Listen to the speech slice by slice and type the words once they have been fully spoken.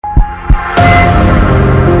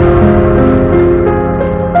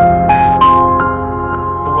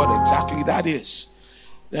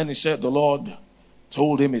Then he said the Lord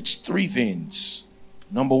told him it's three things.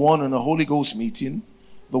 Number one, in a Holy Ghost meeting,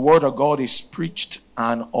 the word of God is preached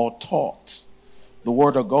and or taught. The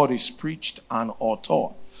word of God is preached and or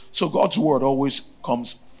taught. So God's word always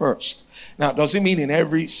comes first. Now, does it mean in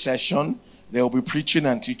every session there will be preaching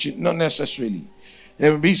and teaching? Not necessarily.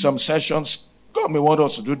 There will be some sessions God may want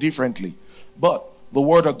us to do differently. But the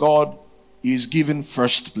word of God is given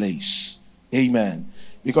first place. Amen.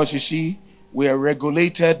 Because you see, we are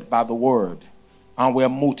regulated by the word and we are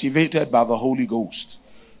motivated by the Holy Ghost.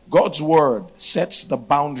 God's word sets the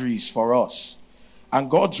boundaries for us.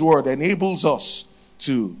 And God's word enables us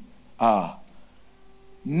to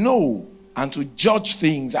know and to judge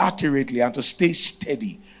things accurately and to stay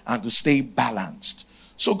steady and to stay balanced.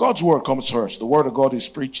 So God's word comes first. The word of God is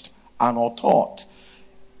preached and or taught.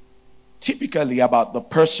 Typically about the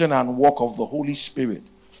person and work of the Holy Spirit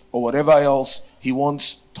or whatever else he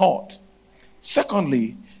wants taught.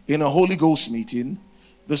 Secondly, in a Holy Ghost meeting,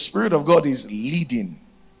 the Spirit of God is leading.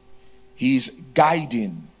 He's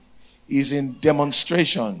guiding. He's in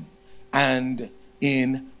demonstration and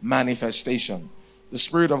in manifestation. The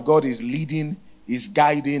Spirit of God is leading, is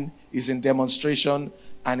guiding, is in demonstration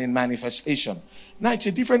and in manifestation. Now, it's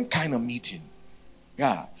a different kind of meeting.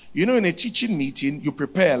 Yeah. You know, in a teaching meeting, you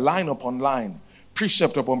prepare line upon line,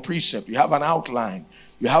 precept upon precept. You have an outline.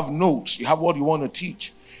 You have notes. You have what you want to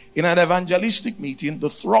teach. In an evangelistic meeting, the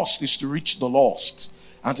thrust is to reach the lost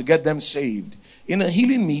and to get them saved. In a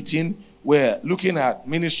healing meeting, we're looking at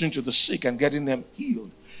ministering to the sick and getting them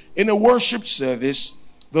healed. In a worship service,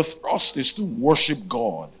 the thrust is to worship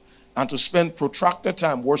God and to spend protracted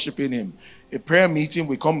time worshiping him. A prayer meeting,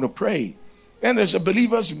 we come to pray. Then there's a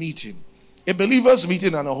believers meeting. A believers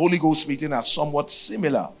meeting and a Holy Ghost meeting are somewhat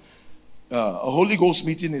similar. A Holy Ghost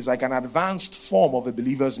meeting is like an advanced form of a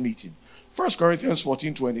believers meeting. 1 Corinthians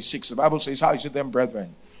 14:26, the Bible says, how is it then,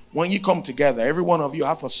 brethren? When you come together, every one of you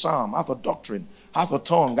hath a psalm, hath a doctrine, hath a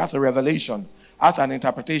tongue, hath a revelation, hath an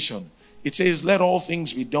interpretation. It says, let all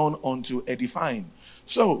things be done unto edifying.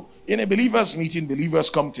 So, in a believers meeting, believers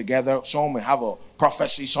come together. Some may have a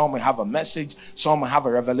prophecy, some may have a message, some may have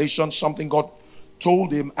a revelation, something God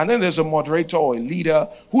told him. And then there's a moderator or a leader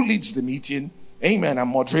who leads the meeting, amen, and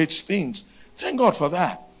moderates things. Thank God for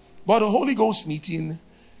that. But a Holy Ghost meeting,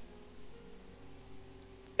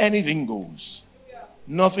 anything goes.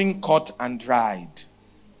 Nothing cut and dried.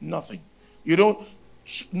 Nothing. You don't,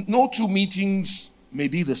 no two meetings may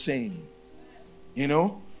be the same. You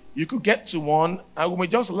know, you could get to one and we may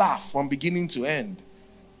just laugh from beginning to end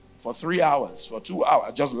for 3 hours, for 2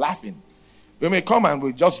 hours, just laughing. We may come and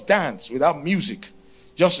we just dance without music,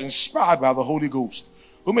 just inspired by the Holy Ghost.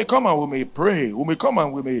 We may come and we may pray. We may come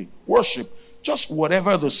and we may worship. Just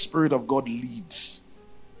whatever the Spirit of God leads.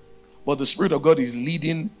 But the Spirit of God is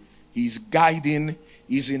leading, he's guiding,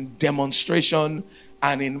 he's in demonstration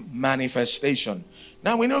and in manifestation.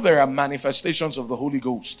 Now we know there are manifestations of the Holy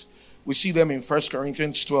Ghost. We see them in 1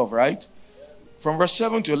 Corinthians 12, right? From verse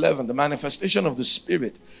 7 to 11, the manifestation of the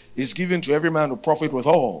Spirit is given to every man to profit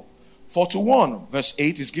withal. For to one, verse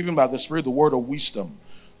 8, is given by the Spirit the word of wisdom.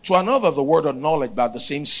 To another, the word of knowledge by the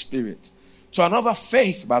same Spirit. To another,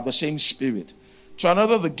 faith by the same Spirit. To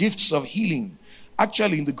another, the gifts of healing.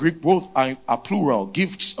 Actually, in the Greek, both are plural.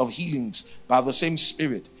 Gifts of healings by the same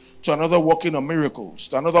Spirit. To another, working of miracles.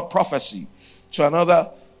 To another, prophecy. To another,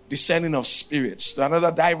 discerning of spirits. To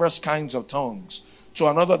another, diverse kinds of tongues. To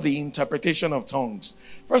another, the interpretation of tongues.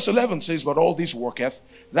 Verse 11 says, but all this worketh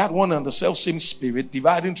that one and the selfsame Spirit,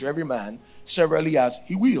 dividing to every man severally as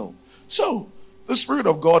he will. So, the Spirit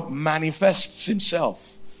of God manifests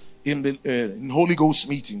himself in Holy Ghost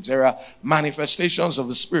meetings. There are manifestations of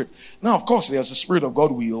the Spirit. Now, of course, there's the Spirit of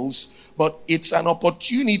God wills, but it's an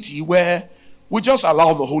opportunity where we just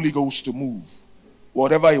allow the Holy Ghost to move,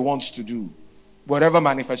 whatever he wants to do, whatever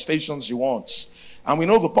manifestations he wants. And we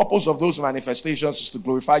know the purpose of those manifestations is to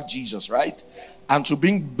glorify Jesus, right? And to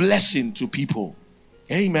bring blessing to people.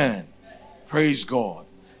 Amen. Praise God.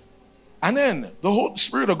 And then the whole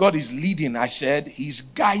Spirit of God is leading, I said. He's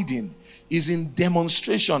guiding. He's in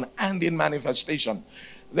demonstration and in manifestation.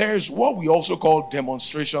 There's what we also call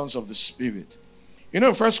demonstrations of the Spirit. You know,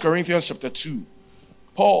 in 1 Corinthians chapter 2,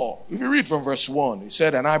 Paul, if you read from verse 1, he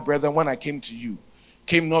said, and I, brethren, when I came to you,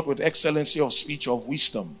 came not with excellency of speech or of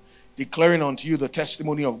wisdom, declaring unto you the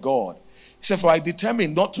testimony of God. He said, for I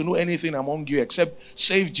determined not to know anything among you except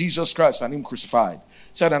save Jesus Christ and him crucified.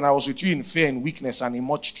 He said, and I was with you in fear and weakness and in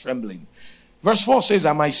much trembling. Verse 4 says,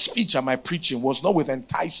 and my speech and my preaching was not with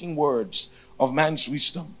enticing words of man's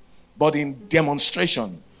wisdom, but in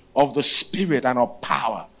demonstration of the Spirit and of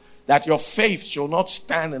power, that your faith shall not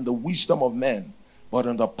stand in the wisdom of men, but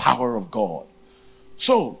in the power of God.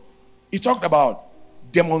 So, he talked about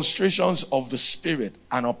demonstrations of the Spirit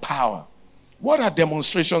and of power. What are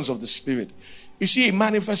demonstrations of the Spirit? You see, a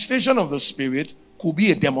manifestation of the Spirit could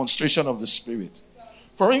be a demonstration of the Spirit.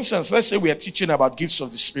 For instance, let's say we are teaching about gifts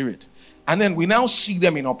of the Spirit, and then we now see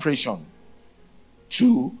them in operation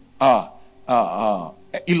to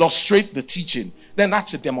illustrate the teaching. Then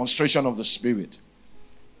that's a demonstration of the Spirit.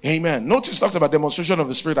 Amen. Notice talked about demonstration of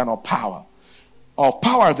the Spirit and of power. Of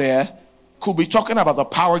power there could be talking about the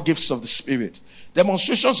power gifts of the Spirit.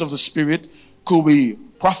 Demonstrations of the Spirit could be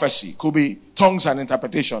prophecy, could be tongues and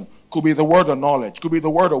interpretation, could be the word of knowledge, could be the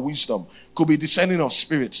word of wisdom, could be discerning of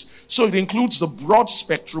spirits. So it includes the broad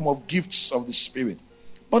spectrum of gifts of the Spirit.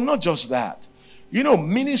 But not just that. You know,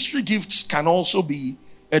 ministry gifts can also be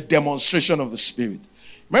a demonstration of the Spirit.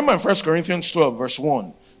 Remember in 1 Corinthians 12 verse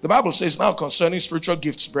 1, the Bible says, now concerning spiritual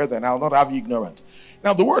gifts, brethren, I will not have you ignorant.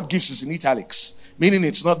 Now the word gifts is in italics, meaning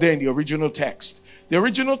it's not there in the original text. The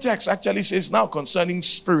original text actually says, now concerning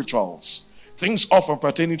spirituals, things often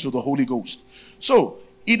pertaining to the Holy Ghost. So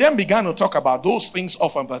he then began to talk about those things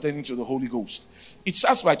often pertaining to the Holy Ghost. It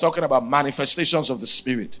starts by talking about manifestations of the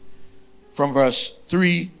Spirit from verse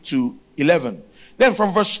 3 to 11. Then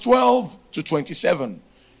from verse 12 to 27,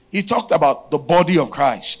 he talked about the body of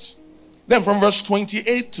Christ. Then from verse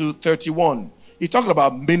 28 to 31, he talked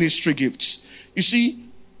about ministry gifts. You see,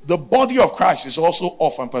 the body of Christ is also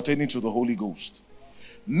often pertaining to the Holy Ghost.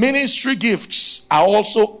 Ministry gifts are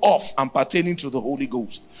also off and pertaining to the Holy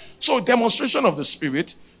Ghost. So demonstration of the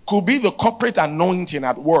Spirit could be the corporate anointing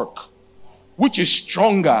at work, which is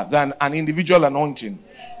stronger than an individual anointing,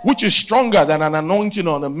 which is stronger than an anointing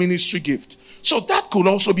on a ministry gift. So that could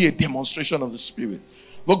also be a demonstration of the Spirit.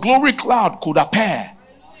 The glory cloud could appear,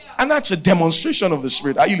 and that's a demonstration of the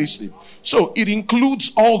Spirit. Are you listening? So it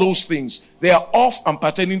includes all those things. They are off and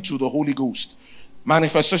pertaining to the Holy Ghost.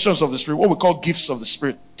 Manifestations of the Spirit, what we call gifts of the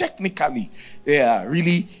Spirit. Technically, they are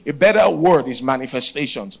really, a better word is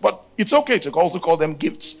manifestations. But it's okay to also call them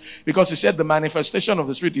gifts, because he said the manifestation of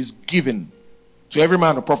the Spirit is given to every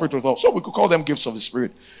man a prophet with all. So we could call them gifts of the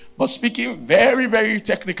Spirit. But speaking very, very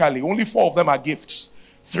technically, only 4 of them are gifts.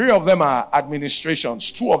 3 of them are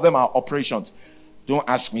administrations. 2 of them are operations. Don't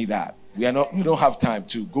ask me that. We don't have time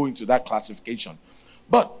to go into that classification.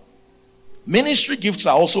 But ministry gifts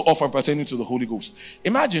are also often pertaining to the Holy Ghost.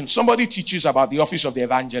 Imagine somebody teaches about the office of the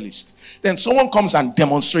evangelist. Then someone comes and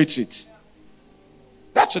demonstrates it.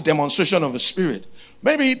 That's a demonstration of the Spirit.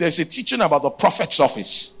 Maybe there's a teaching about the prophet's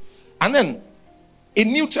office. And then a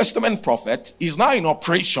New Testament prophet is now in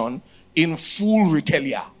operation in full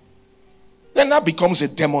regalia. Then that becomes a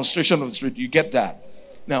demonstration of the Spirit. You get that?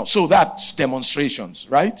 Now, so that's demonstrations,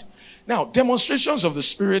 right? Now, demonstrations of the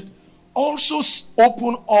Spirit also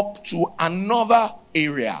open up to another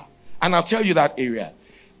area. And I'll tell you that area.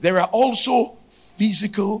 There are also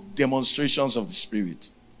physical demonstrations of the Spirit.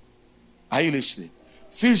 Are you listening?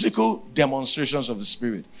 Physical demonstrations of the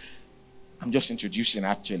Spirit. I'm just introducing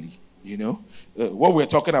actually, you know. What we're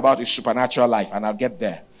talking about is supernatural life, and I'll get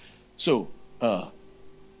there. So, there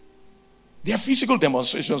are physical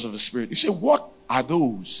demonstrations of the Spirit. You say, what are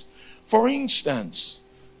those? For instance,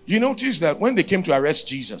 you notice that when they came to arrest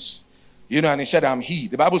Jesus, you know, and he said, I'm he.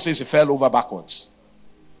 The Bible says he fell over backwards.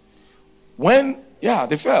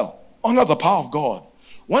 They fell under the power of God.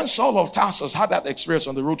 When Saul of Tarsus had that experience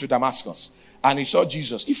on the road to Damascus, and he saw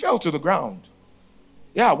Jesus, he fell to the ground.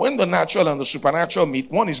 Yeah, when the natural and the supernatural meet,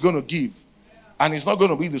 one is going to give. And it's not going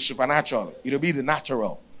to be the supernatural. It'll be the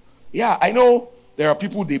natural. Yeah, I know there are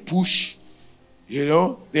people they push. You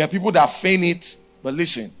know, there are people that feign it. But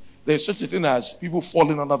listen, there's such a thing as people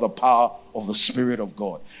falling under the power of the Spirit of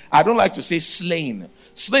God. I don't like to say slain.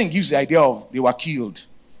 Slain gives the idea of they were killed.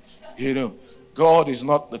 You know, God is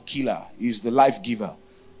not the killer. He's the life giver.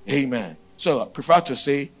 Amen. So I prefer to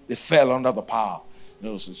say they fell under the power. You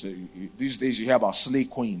know, so these days you hear about slay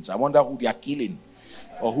queens. I wonder who they are killing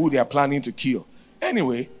or who they are planning to kill.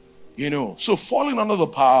 Anyway, you know, so falling under the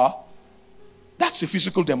power, that's a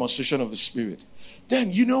physical demonstration of the Spirit.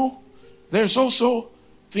 Then, you know, there's also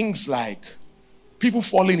things like people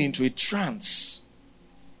falling into a trance.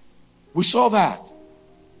 We saw that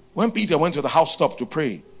when Peter went to the housetop to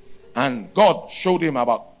pray, and God showed him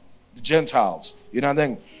about the Gentiles, you know, and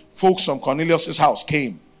then folks from Cornelius' house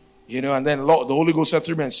came, you know, and then the Holy Ghost said,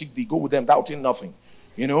 3 men seek thee, go with them, doubting nothing,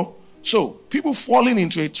 you know. So people falling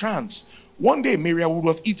into a trance. One day, Miriam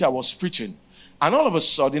Woodworth-Eater was preaching, and all of a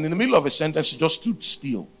sudden, in the middle of a sentence, she just stood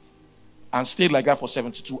still and stayed like that for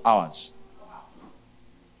 72 hours.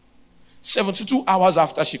 72 hours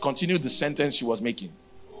after, she continued the sentence she was making.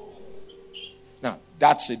 Now,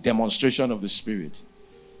 that's a demonstration of the Spirit.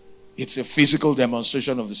 It's a physical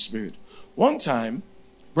demonstration of the Spirit. One time,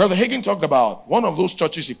 Brother Hagin talked about one of those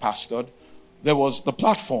churches he pastored. There was the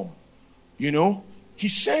platform. He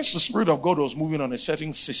sensed the Spirit of God was moving on a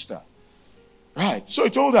certain sister. Right. So he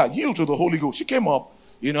told her, yield to the Holy Ghost. She came up,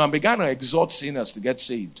 and began to exhort sinners to get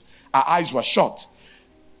saved. Her eyes were shut.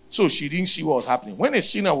 So she didn't see what was happening. When a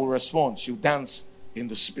sinner will respond, she'll dance in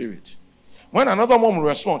the Spirit. When another one will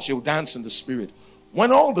respond, she'll dance in the Spirit.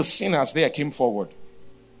 When all the sinners there came forward,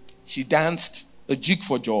 she danced a jig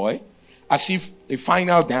for joy, as if a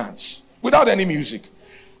final dance, without any music,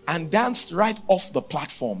 and danced right off the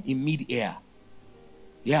platform in mid-air.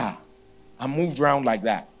 Yeah. And moved around like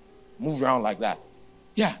that.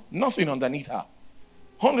 Yeah, nothing underneath her.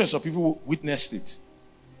 Hundreds of people witnessed it.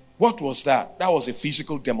 What was that? That was a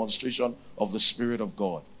physical demonstration of the Spirit of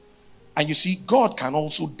God. And you see, God can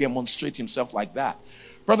also demonstrate himself like that.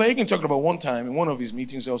 Brother Hagin talked about one time in one of his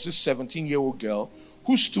meetings, there was this 17-year-old girl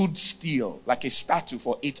who stood still like a statue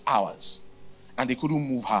for 8 hours. And they couldn't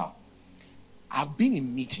move her. I've been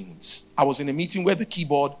in meetings. I was in a meeting where the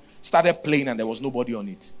keyboard started playing and there was nobody on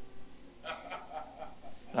it.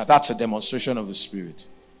 Now that's a demonstration of the Spirit.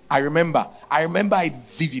 I remember it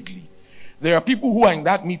vividly. There are people who are in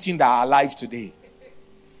that meeting that are alive today.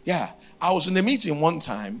 Yeah. I was in a meeting one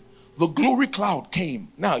time. The glory cloud came.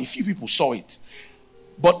 Now, a few people saw it.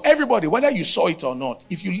 But everybody, whether you saw it or not,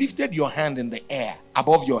 if you lifted your hand in the air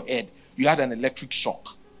above your head, you had an electric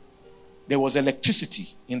shock. There was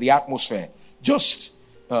electricity in the atmosphere, just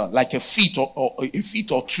like a feet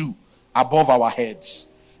or two above our heads.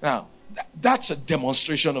 Now, that's a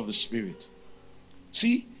demonstration of the Spirit.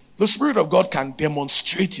 See, the Spirit of God can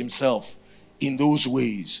demonstrate himself in those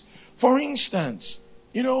ways. For instance,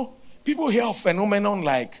 people hear a phenomenon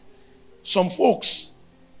like some folks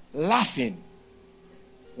laughing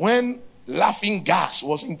when laughing gas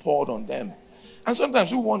wasn't poured on them. And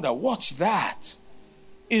sometimes we wonder, what's that?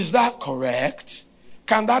 Is that correct?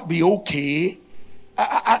 Can that be okay?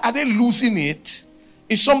 Are they losing it?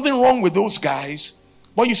 Is something wrong with those guys?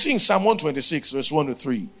 But you see in Psalm 126, verse 1 to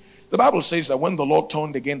 3, the Bible says that when the Lord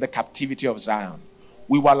turned again the captivity of Zion,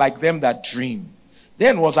 we were like them that dream.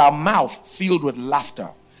 Then was our mouth filled with laughter,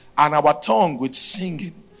 and our tongue with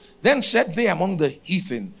singing. Then said they among the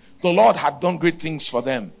heathen, the Lord had done great things for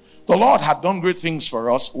them. The Lord had done great things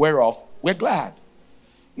for us, whereof we're glad.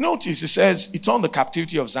 Notice it says, he turned the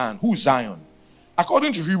captivity of Zion. Who's Zion?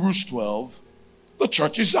 According to Hebrews 12, the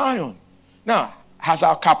church is Zion. Now, has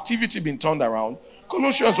our captivity been turned around?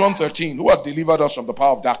 Colossians 1:13, who had delivered us from the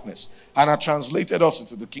power of darkness and had translated us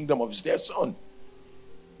into the kingdom of his dear Son.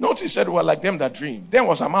 Notice he said we were like them that dream. Then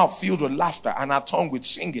was our mouth filled with laughter and our tongue with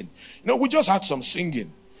singing. We just had some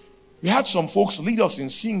singing. We had some folks lead us in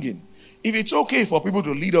singing. If it's okay for people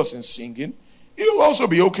to lead us in singing, it will also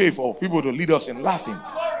be okay for people to lead us in laughing.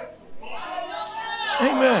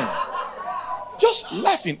 Amen. Just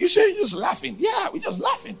laughing. You say just laughing. Yeah, we're just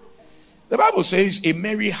laughing. The Bible says a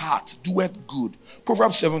merry heart doeth good.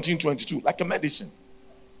 Proverbs 17:22, like a medicine.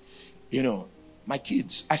 My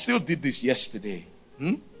kids, I still did this yesterday.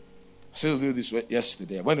 I still did this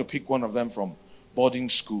yesterday. I went to pick one of them from boarding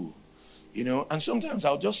school. And sometimes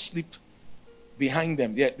I'll just sleep behind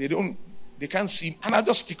them. They can't see, and I'll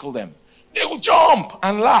just tickle them. They will jump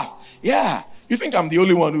and laugh. Yeah. You think I'm the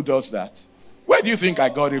only one who does that? Where do you think I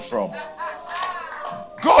got it from?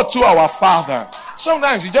 God to our Father.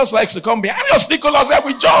 Sometimes he just likes to come behind and just tickle us and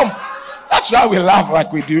we jump. That's why we laugh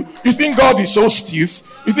like we do. You think God is so stiff?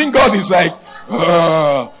 You think God is like,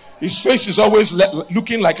 his face is always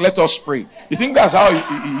looking like let us pray. You think that's how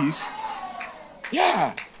he is?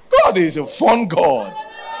 Yeah. God is a fun God.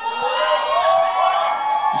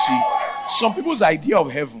 You see, some people's idea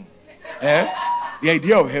of heaven, the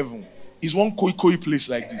idea of heaven is one koi place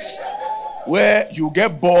like this, where you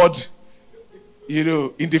get bored,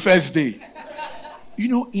 in the first day.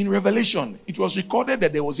 In Revelation, it was recorded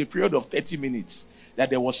that there was a period of 30 minutes that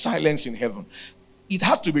there was silence in heaven. It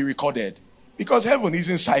had to be recorded because heaven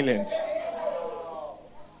isn't silent.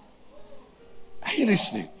 Are you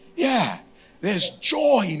listening? Yeah. There's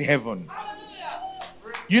joy in heaven.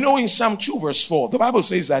 In Psalm 2 verse 4, the Bible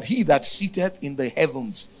says that he that sitteth in the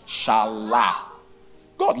heavens shall laugh.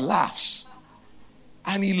 God laughs.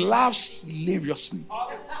 And he laughs hilariously.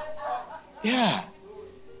 Yeah.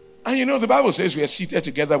 And the Bible says we are seated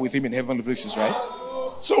together with him in heavenly places, right?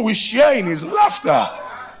 So we share in his laughter.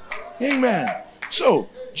 Amen. So,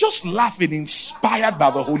 just laughing inspired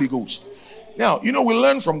by the Holy Ghost. Now, we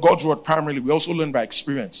learn from God's word primarily. We also learn by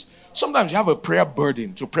experience. Sometimes you have a prayer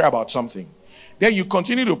burden to pray about something. Then you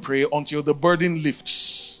continue to pray until the burden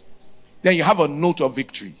lifts. Then you have a note of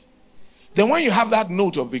victory. Then when you have that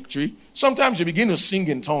note of victory, sometimes you begin to sing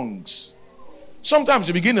in tongues. Sometimes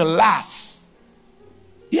you begin to laugh.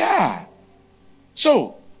 Yeah.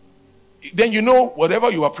 So, then you know whatever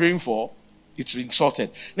you are praying for, it's been sorted.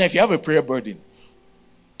 Now, if you have a prayer burden,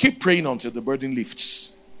 keep praying until the burden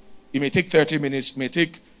lifts. It may take 30 minutes, it may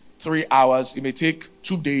take 3 hours, it may take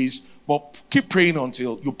 2 days, but keep praying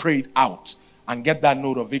until you pray it out and get that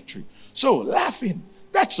note of victory. So, laughing,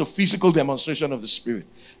 that's a physical demonstration of the Spirit.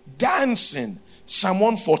 Dancing, Psalm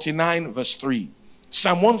 149 verse 3.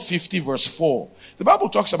 Psalm 150 verse 4. The Bible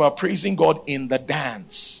talks about praising God in the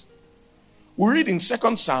dance. We read in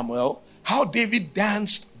 2 Samuel how David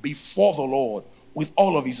danced before the Lord with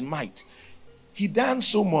all of his might. He danced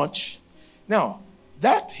so much. Now,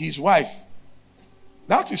 that his wife,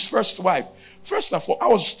 that his first wife. First of all, I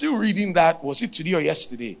was still reading that, was it today or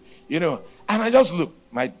yesterday? And I just looked,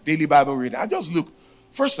 my daily Bible reading, I just looked,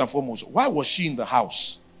 first and foremost, why was she in the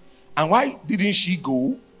house? And why didn't she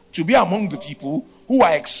go to be among the people who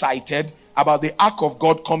are excited about the ark of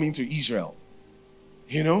God coming to Israel?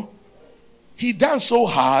 He danced so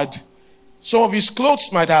hard, some of his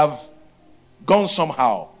clothes might have gone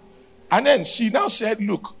somehow. And then she now said,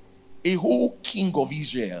 look, a whole king of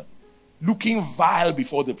Israel looking vile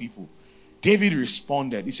before the people. David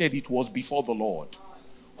responded, he said, it was before the Lord.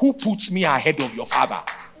 Who puts me ahead of your father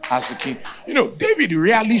as a king? David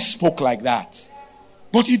rarely spoke like that.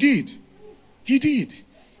 But he did. He did.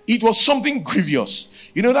 It was something grievous.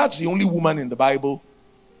 That's the only woman in the Bible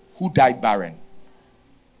who died barren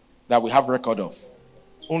that we have record of.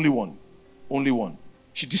 Only one. Only one.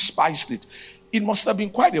 She despised it. It must have been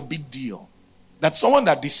quite a big deal that someone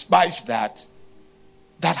that despised that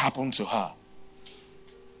happened to her.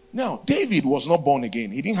 Now, David was not born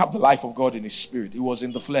again. He didn't have the life of God in his spirit. He was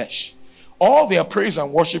in the flesh. All their praise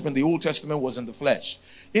and worship in the Old Testament was in the flesh.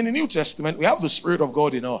 In the New Testament, we have the Spirit of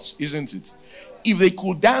God in us, isn't it? If they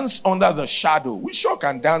could dance under the shadow, we sure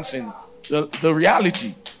can dance in the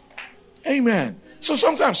reality. Amen. So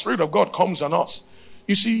sometimes Spirit of God comes on us.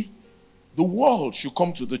 You see, the world should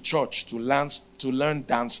come to the church to learn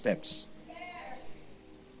dance steps.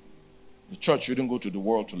 The church shouldn't go to the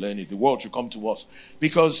world to learn it. The world should come to us.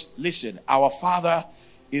 Because, listen, our Father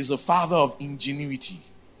is a Father of ingenuity.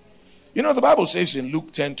 The Bible says in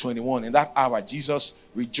Luke 10:21, in that hour, Jesus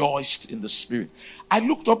rejoiced in the Spirit. I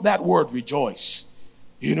looked up that word, rejoice.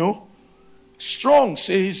 Strong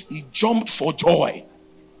says he jumped for joy.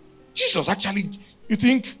 Jesus actually, you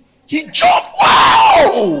think, he jumped?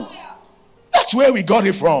 Wow! That's where we got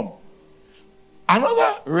it from.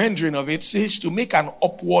 Another rendering of it says to make an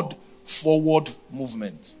upward, forward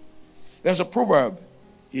movement. There's a proverb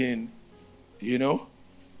in,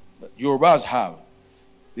 Yorubas have.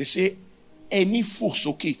 They say, any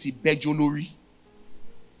fosoketi bejolori.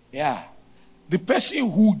 Yeah. The person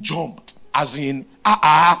who jumped, as in,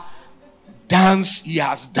 dance, he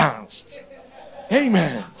has danced.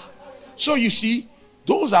 Amen. So you see,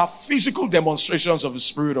 those are physical demonstrations of the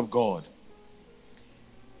Spirit of God.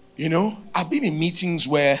 I've been in meetings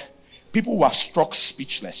where people were struck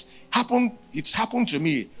speechless. It's happened to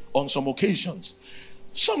me on some occasions.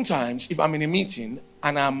 Sometimes, if I'm in a meeting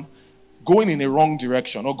and I'm going in a wrong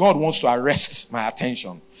direction, or God wants to arrest my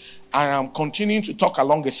attention, and I'm continuing to talk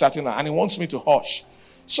along a certain line, and He wants me to hush,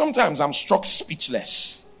 sometimes I'm struck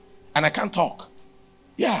speechless, and I can't talk.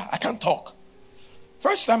 Yeah, I can't talk.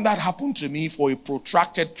 First time that happened to me for a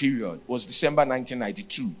protracted period was December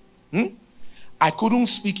 1992. I couldn't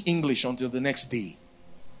speak English until the next day.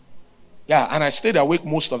 Yeah, and I stayed awake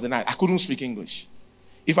most of the night. I couldn't speak English.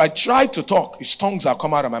 If I tried to talk, his tongues will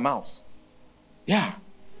come out of my mouth. Yeah.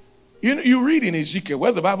 You read in Ezekiel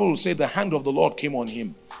where the Bible will say the hand of the Lord came on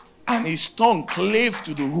him and his tongue clave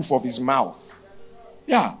to the roof of his mouth.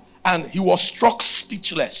 Yeah. And he was struck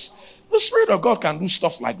speechless. The Spirit of God can do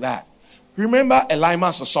stuff like that. Remember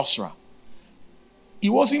Elimas the sorcerer? He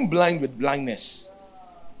wasn't blind with blindness.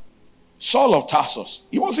 Saul of Tarsus,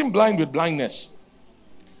 he wasn't blind with blindness.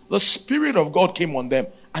 The Spirit of God came on them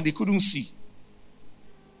and they couldn't see.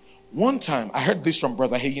 One time, I heard this from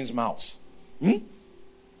Brother Hagin's mouth.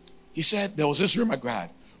 He said there was this Rema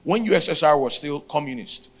grad when USSR was still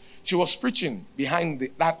communist. She was preaching behind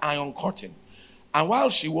that iron curtain. And while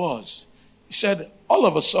she was, he said, all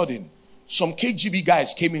of a sudden, some KGB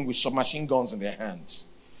guys came in with submachine guns in their hands.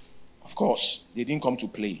 Of course, they didn't come to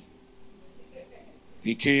play.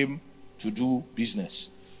 They came to do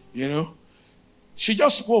business. She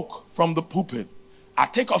just spoke from the pulpit. I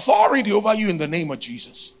take authority over you in the name of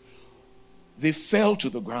Jesus. They fell to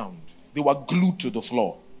the ground. They were glued to the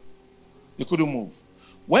floor. They couldn't move.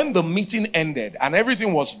 When the meeting ended and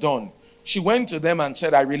everything was done, she went to them and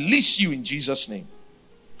said, I release you in Jesus' name.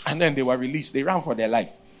 And then they were released. They ran for their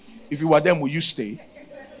life. If you were them, will you stay?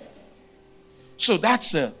 So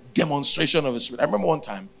that's a demonstration of the Spirit. I remember one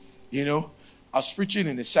time, I was preaching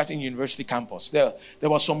in a certain university campus. There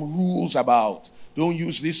were some rules about don't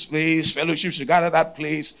use this place, fellowships should gather that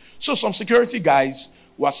place. So some security guys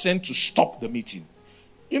were sent to stop the meeting.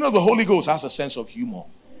 The Holy Ghost has a sense of humor.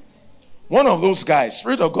 One of those guys,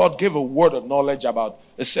 Spirit of God gave a word of knowledge about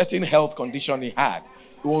a certain health condition he had.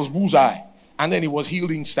 It was bullseye. And then he was healed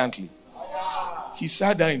instantly. He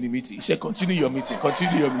sat down in the meeting. He said, continue your meeting.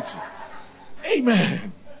 Continue your meeting.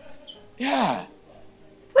 Amen. Yeah.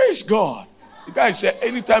 Praise God. The guy said,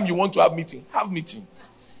 anytime you want to have meeting, have meeting.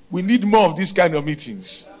 We need more of these kind of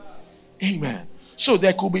meetings. Amen. So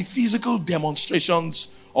there could be physical demonstrations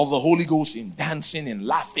of the Holy Ghost in dancing and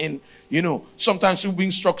laughing. Sometimes people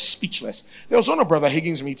being struck speechless. There was one of Brother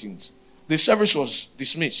Higgins' meetings. The service was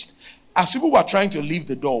dismissed. As people were trying to leave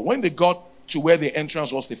the door, when they got to where the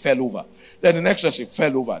entrance was, they fell over. Then the next person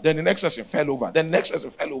fell over. Then the next person fell over. Then the next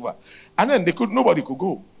person fell over. And then nobody could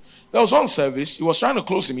go. There was one service. He was trying to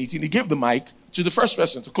close the meeting. He gave the mic to the first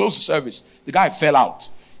person to close the service. The guy fell out.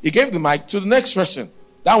 He gave the mic to the next person.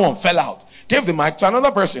 That one fell out. Gave the mic to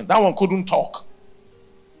another person. That one couldn't talk.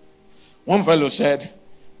 One fellow said,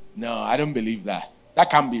 no, I don't believe that. That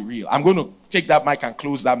can't be real. I'm going to take that mic and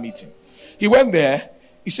close that meeting. He went there.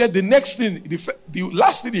 He said the next thing, the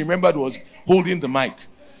last thing he remembered was holding the mic.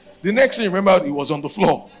 The next thing he remembered, he was on the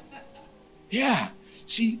floor. Yeah.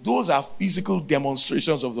 See, those are physical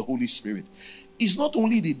demonstrations of the Holy Spirit. It's not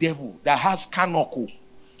only the devil that has kanoko,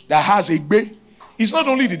 that has egbe. It's not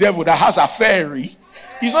only the devil that has a fairy.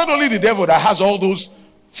 It's not only the devil that has all those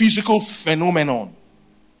physical phenomenon.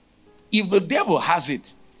 If the devil has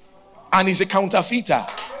it and is a counterfeiter,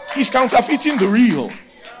 he's counterfeiting the real.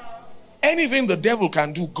 Anything the devil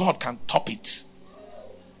can do, God can top it.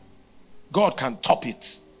 God can top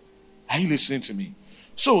it. Are you listening to me?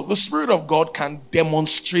 So the Spirit of God can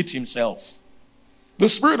demonstrate himself. The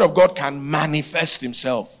Spirit of God can manifest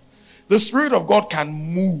himself. The Spirit of God can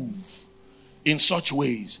move in such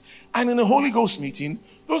ways. And in a Holy Ghost meeting,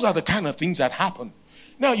 those are the kind of things that happen.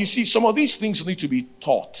 Now, you see, some of these things need to be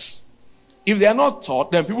taught. If they are not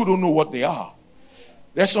taught, then people don't know what they are.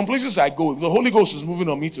 There's some places I go. If the Holy Ghost is moving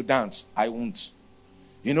on me to dance, I won't.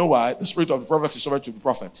 You know why? The spirit of the prophet is subject to the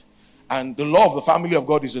prophet. And the law of the family of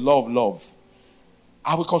God is the law of love.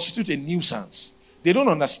 I will constitute a nuisance. They don't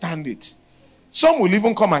understand it. Some will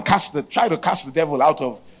even come and try to cast the devil out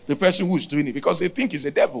of the person who is doing it because they think it's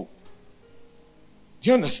a devil. Do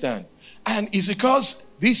you understand? And it's because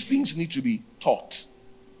these things need to be taught.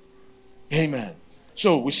 Amen.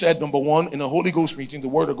 So we said, number one, in a Holy Ghost meeting, the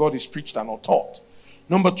word of God is preached and not taught.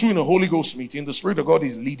 Number two, in a Holy Ghost meeting, the Spirit of God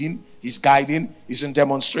is leading, is guiding, is in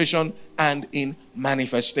demonstration and in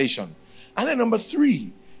manifestation. And then number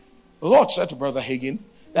three, the Lord said to Brother Hagin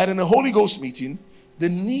that in a Holy Ghost meeting, the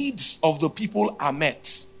needs of the people are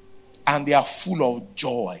met and they are full of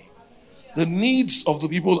joy. The needs of the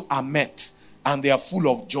people are met and they are full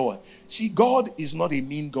of joy. See, God is not a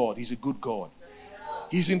mean God. He's a good God.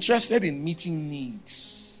 He's interested in meeting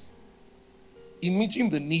needs. In meeting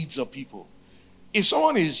the needs of people. If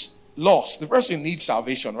someone is lost, the person needs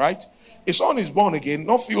salvation, right? If someone is born again,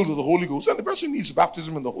 not filled with the Holy Ghost, then the person needs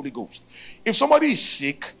baptism in the Holy Ghost. If somebody is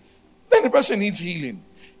sick, then the person needs healing.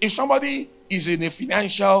 If somebody is in a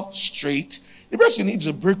financial strait, the person needs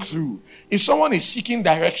a breakthrough. If someone is seeking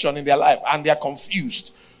direction in their life and they are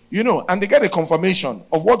confused, and they get a confirmation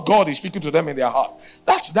of what God is speaking to them in their heart,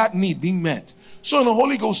 that's that need being met. So in a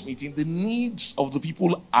Holy Ghost meeting, the needs of the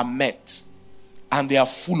people are met and they are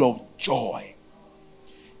full of joy.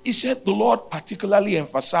 He said the Lord particularly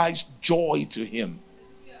emphasized joy to him.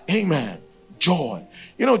 Amen. Joy.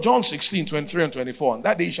 John 16, 23 and 24. On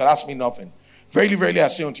that day you shall ask me nothing. Verily, verily, I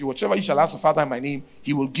say unto you, whatever you shall ask the Father in my name,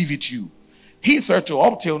 he will give it you. Hitherto,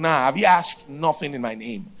 up till now, have ye asked nothing in my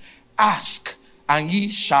name? Ask, and ye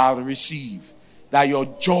shall receive, that your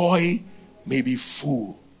joy may be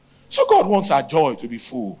full. So God wants our joy to be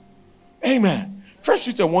full. Amen. 1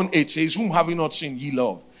 Peter 1:8 says, whom having not seen ye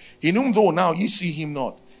love, in whom though now ye see him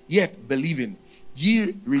not, yet believing,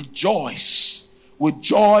 ye rejoice with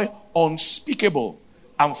joy unspeakable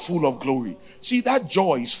and full of glory. See, that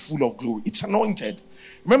joy is full of glory. It's anointed.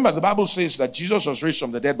 Remember, the Bible says that Jesus was raised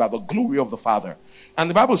from the dead by the glory of the Father. And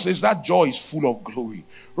the Bible says that joy is full of glory.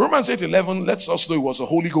 Romans 8:11 lets us know it was the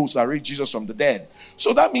Holy Ghost that raised Jesus from the dead.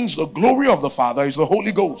 So that means the glory of the Father is the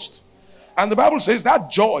Holy Ghost. And the Bible says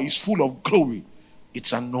that joy is full of glory.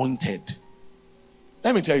 It's anointed.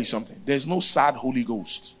 Let me tell you something. There's no sad Holy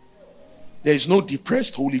Ghost. There's no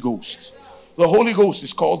depressed Holy Ghost. The Holy Ghost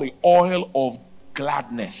is called the oil of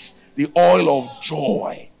gladness, the oil of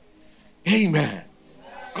joy. Amen.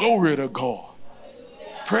 Glory to God.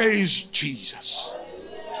 Praise Jesus.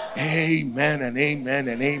 Amen and amen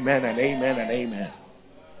and amen and amen and amen.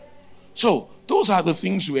 So, those are the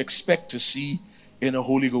things we expect to see in a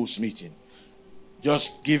Holy Ghost meeting.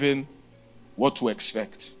 Just giving what to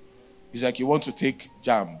expect. It's like you want to take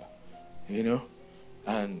JAMB,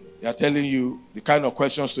 and they're telling you the kind of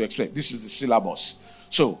questions to expect. This is the syllabus.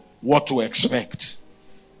 So, what to expect.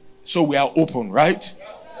 So, we are open, right?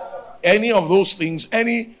 Any of those things,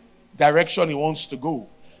 any direction he wants to go.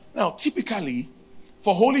 Now, typically,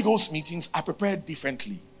 for Holy Ghost meetings, I prepare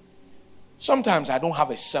differently. Sometimes I don't have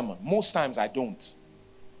a sermon. Most times I don't.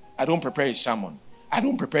 I don't prepare a sermon. I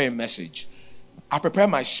don't prepare a message. I prepare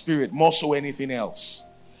my spirit more so anything else.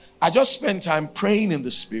 I just spend time praying in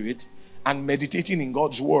the spirit and meditating in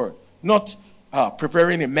God's word. Not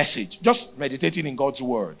preparing a message. Just meditating in God's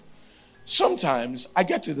word. Sometimes I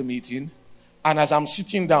get to the meeting and as I'm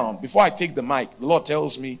sitting down, before I take the mic, the Lord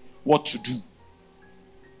tells me what to do.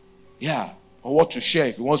 Yeah. Or what to share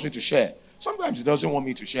if he wants me to share. Sometimes he doesn't want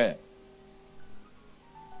me to share.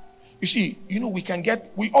 You see,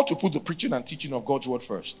 we ought to put the preaching and teaching of God's word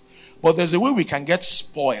first. But there's a way we can get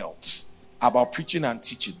spoiled about preaching and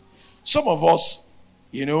teaching. Some of us,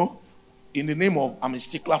 in the name of, I'm a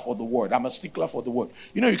stickler for the word. I'm a stickler for the word.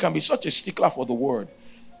 You can be such a stickler for the word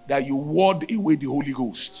that you ward away the Holy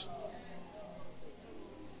Ghost.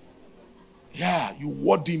 Yeah, you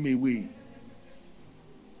ward him away.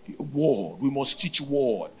 Word. We must teach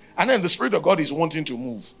word. And then the Spirit of God is wanting to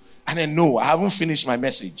move. And then, no, I haven't finished my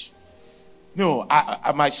message. No,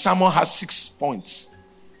 my sermon has 6 points.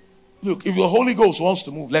 Look, if the Holy Ghost wants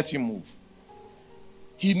to move, let him move.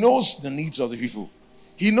 He knows the needs of the people.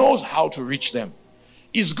 He knows how to reach them.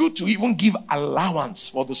 It's good to even give allowance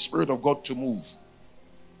for the Spirit of God to move.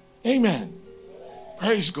 Amen.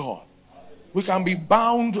 Praise God. We can be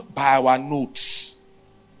bound by our notes.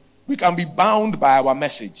 We can be bound by our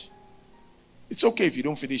message. It's okay if you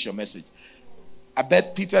don't finish your message. I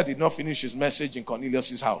bet Peter did not finish his message in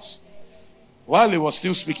Cornelius' house. While he was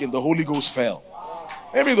still speaking, the Holy Ghost fell.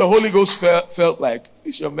 Maybe the Holy Ghost felt like,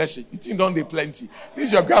 this is your message. You think don't they plenty? This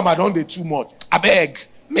is your grammar, don't they too much? I beg.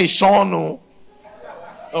 May Sean know.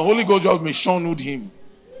 The Holy Ghost just may Sean know him.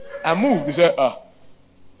 And moved. He said,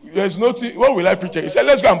 there's nothing. What will I preach? He said,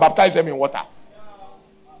 let's go and baptize them in water.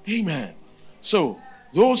 Amen. So,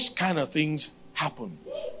 those kind of things happen.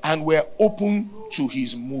 And we're open to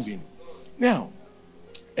his moving. Now,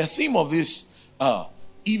 a theme of this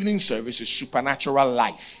evening service is supernatural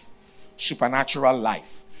life. Supernatural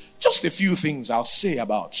life. Just a few things I'll say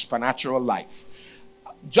about supernatural life.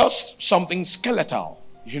 Just something skeletal,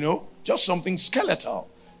 just something skeletal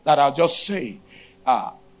that I'll just say.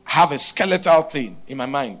 Have a skeletal thing in my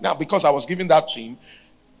mind. Now, because I was given that theme,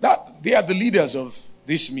 that they are the leaders of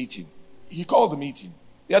this meeting. He called the meeting.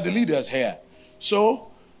 They are the leaders here. So,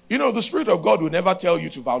 the Spirit of God will never tell you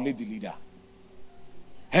to violate the leader.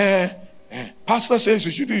 Pastor says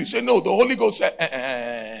you should do it. Say, no, the Holy Ghost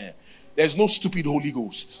said, there's no stupid Holy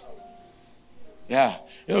Ghost. Yeah.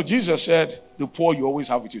 Jesus said, the poor you always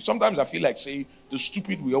have with you. Sometimes I feel like saying, the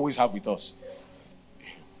stupid we always have with us.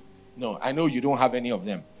 No, I know you don't have any of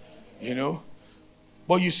them.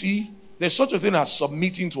 But you see, there's such a thing as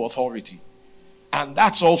submitting to authority. And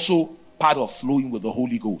that's also part of flowing with the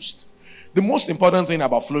Holy Ghost. The most important thing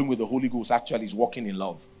about flowing with the Holy Ghost actually is walking in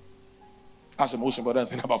love. That's the most important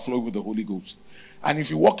thing about flowing with the Holy Ghost. And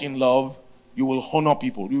if you walk in love, you will honor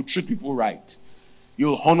people. You'll treat people right.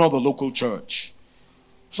 You'll honor the local church.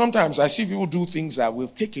 Sometimes I see people do things that will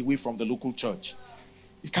take away from the local church.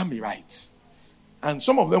 It can't be right. And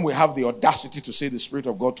some of them will have the audacity to say the Spirit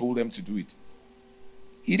of God told them to do it.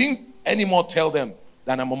 He didn't anymore tell them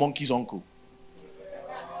that I'm a monkey's uncle.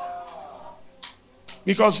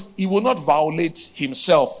 Because he will not violate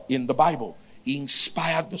himself in the Bible. He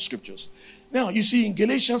inspired the scriptures. Now, you see, in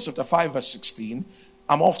Galatians chapter 5, verse 16,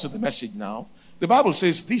 I'm off to the message now. The Bible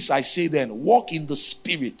says, this I say then, walk in the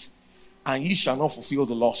Spirit, and ye shall not fulfill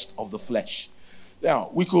the lust of the flesh. Now,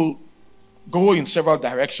 we could go in several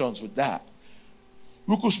directions with that.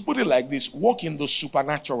 We could put it like this: walk in the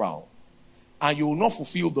supernatural, and you will not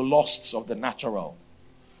fulfill the lusts of the natural.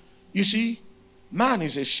 You see, man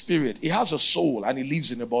is a spirit. He has a soul, and he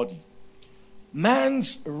lives in a body.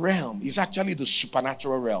 Man's realm is actually the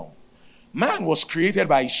supernatural realm. Man was created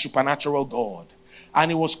by a supernatural God,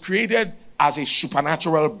 and he was created as a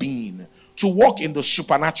supernatural being to walk in the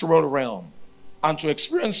supernatural realm and to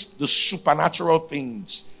experience the supernatural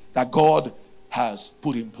things that God has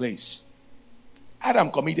put in place.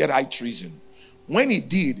 Adam committed high treason. When he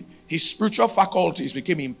did, his spiritual faculties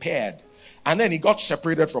became impaired, and then he got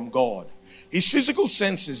separated from God. His physical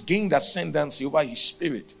senses gained ascendancy over his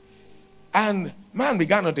spirit. And man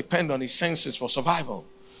began to depend on his senses for survival.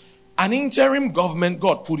 An interim government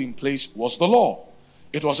God put in place was the law.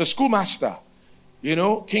 It was a schoolmaster. You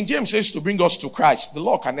know, King James says to bring us to Christ. The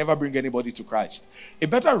law can never bring anybody to Christ. A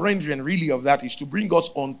better rendering really of that is to bring us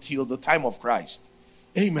until the time of Christ.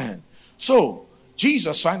 Amen. So,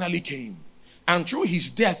 Jesus finally came. And through his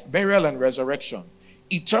death, burial, and resurrection,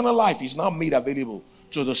 eternal life is now made available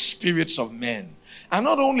to the spirits of men. And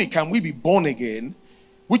not only can we be born again,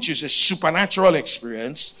 which is a supernatural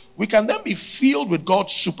experience, we can then be filled with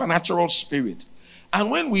God's supernatural spirit.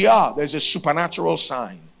 And when we are, there's a supernatural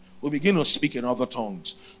sign. We begin to speak in other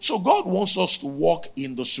tongues. So God wants us to walk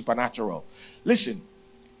in the supernatural. Listen,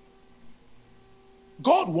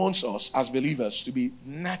 God wants us as believers to be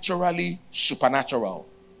naturally supernatural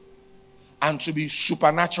and to be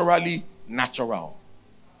supernaturally natural.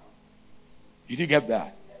 Did you get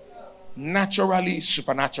that? Naturally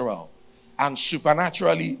supernatural and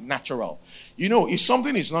supernaturally natural. You know, if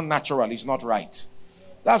something is not natural, it's not right.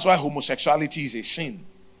 That's why homosexuality is a sin.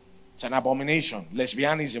 It's an abomination.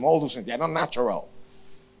 Lesbianism, all those things, they are not natural.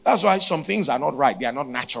 That's why some things are not right. They are not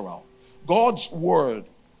natural. God's word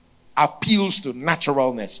appeals to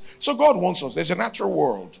naturalness. So God wants us. There's a natural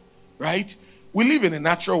world, right? We live in a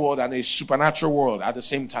natural world and a supernatural world at the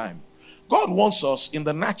same time. God wants us in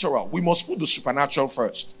the natural. We must put the supernatural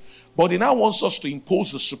first. But he now wants us to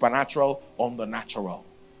impose the supernatural on the natural.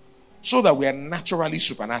 So that we are naturally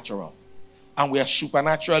supernatural. And we are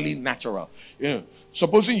supernaturally natural. You know,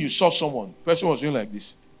 supposing you saw someone, the person was doing like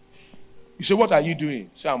this. You say, what are you doing?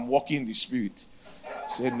 Say, I'm walking in the spirit.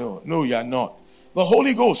 Say, no, you are not. The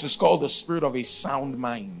Holy Ghost is called the spirit of a sound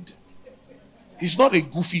mind. It's not a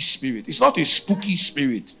goofy spirit. It's not a spooky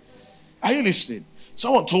spirit. Are you listening?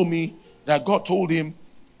 Someone told me that God told him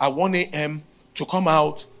at 1 a.m. to come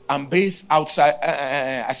out and bathe outside.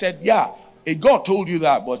 I said, yeah, God told you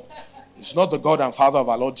that, but it's not the God and Father of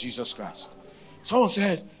our Lord Jesus Christ. Someone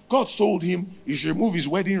said, God told him he should remove his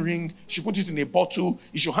wedding ring, he should put it in a bottle,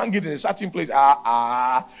 he should hang it in a certain place.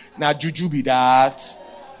 Now juju be that.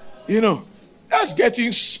 You know, that's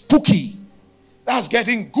getting spooky. That's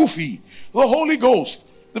getting goofy. The Holy Ghost,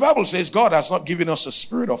 the Bible says God has not given us a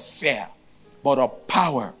spirit of fear, but of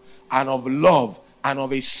power and of love and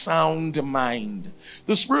of a sound mind.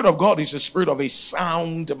 The Spirit of God is the spirit of a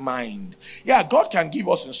sound mind. Yeah, God can give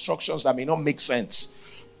us instructions that may not make sense,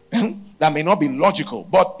 that may not be logical.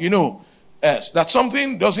 But, you know, that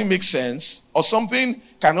something doesn't make sense or something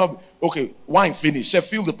cannot, okay, wine finished, say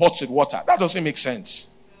fill the pots with water. That doesn't make sense,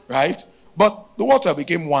 right? But the water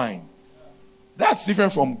became wine. That's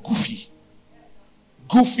different from goofy.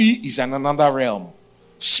 Goofy is in another realm.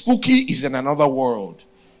 Spooky is in another world,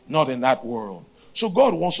 not in that world. So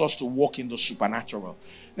God wants us to walk in the supernatural.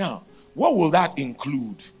 Now, what will that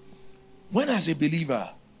include? When as a believer,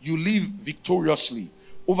 you live victoriously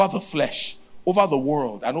over the flesh, over the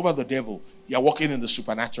world, and over the devil, you are walking in the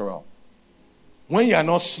supernatural. When you are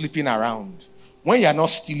not sleeping around, when you are not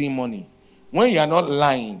stealing money, when you are not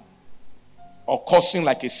lying or cursing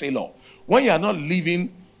like a sailor, when you are not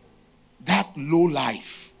living that low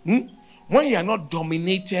life, when you are not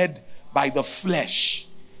dominated by the flesh,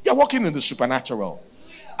 you're walking in the supernatural.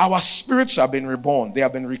 Our spirits have been reborn. They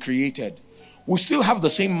have been recreated. We still have the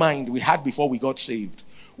same mind we had before we got saved.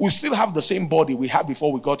 We still have the same body we had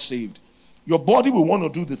before we got saved. Your body will want to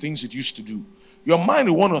do the things it used to do. Your mind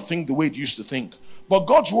will want to think the way it used to think. But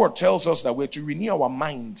God's word tells us that we're to renew our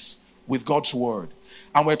minds with God's word.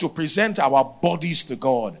 And we're to present our bodies to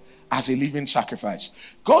God as a living sacrifice.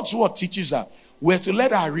 God's word teaches that we're to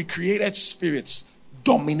let our recreated spirits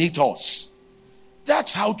dominate us.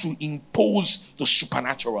 That's how to impose the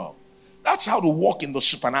supernatural. That's how to walk in the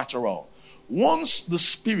supernatural. Once the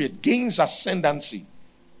spirit gains ascendancy,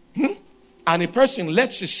 and a person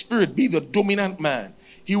lets his spirit be the dominant man,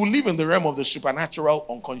 he will live in the realm of the supernatural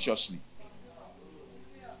unconsciously.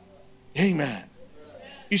 Amen.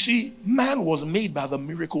 You see, man was made by the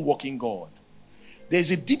miracle working God.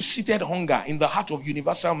 There's a deep-seated hunger in the heart of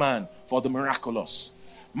universal man for the miraculous.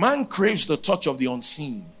 Man craves the touch of the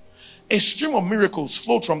unseen. A stream of miracles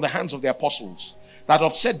flowed from the hands of the apostles that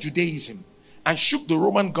upset Judaism and shook the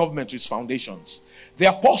Roman government to its foundations. The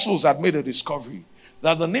apostles had made a discovery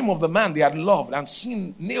that the name of the man they had loved and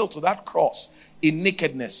seen nailed to that cross in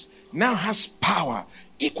nakedness now has power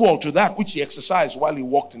equal to that which he exercised while he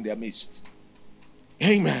walked in their midst.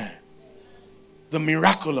 Amen. The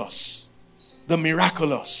miraculous. The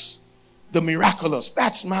miraculous. The miraculous.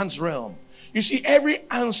 That's man's realm. You see, every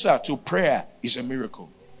answer to prayer is a miracle.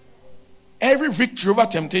 Every victory over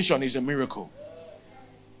temptation is a miracle.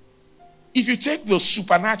 If you take the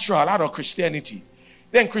supernatural out of Christianity,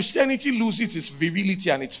 then Christianity loses its virility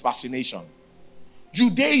and its fascination.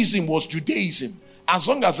 Judaism was Judaism as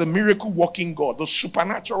long as the miracle working God, the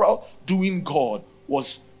supernatural doing God,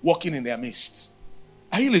 was working in their midst.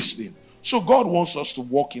 Are you listening? So God wants us to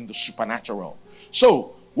walk in the supernatural.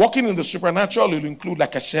 So walking in the supernatural will include,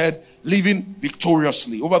 like I said, living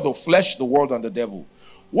victoriously over the flesh, the world, and the devil.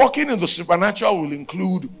 Walking in the supernatural will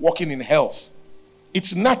include walking in health.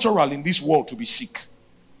 It's natural in this world to be sick.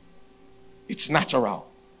 It's natural.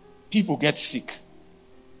 People get sick.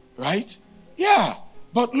 Right? Yeah.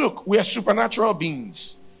 But look, we are supernatural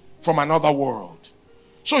beings from another world.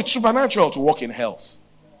 So it's supernatural to walk in health.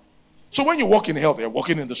 So when you walk in health, you're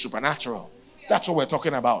walking in the supernatural. That's what we're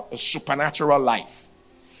talking about, a supernatural life.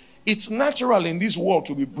 It's natural in this world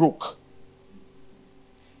to be broke.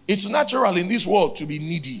 It's natural in this world to be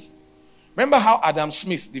needy. Remember how Adam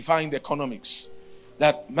Smith defined economics?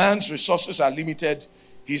 That man's resources are limited,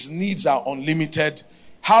 his needs are unlimited.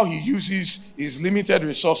 How he uses his limited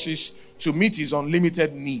resources to meet his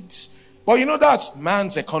unlimited needs. But you know that's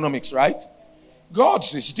man's economics, right?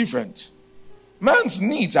 God's is different. Man's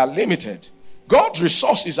needs are limited. God's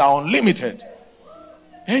resources are unlimited.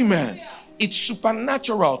 Amen. It's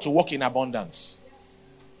supernatural to walk in abundance.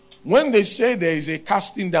 When they say there is a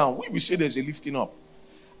casting down, we will say there's a lifting up.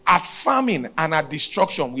 At famine and at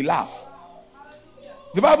destruction, we laugh.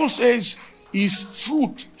 The Bible says, his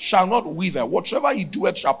fruit shall not wither. Whatsoever he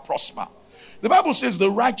doeth shall prosper. The Bible says the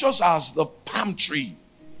righteous are as the palm tree.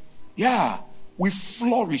 Yeah, we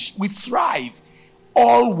flourish, we thrive.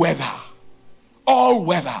 All weather. All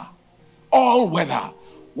weather. All weather.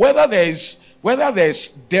 Whether there's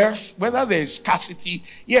dearth, whether there's scarcity,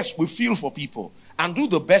 yes, we feel for people and do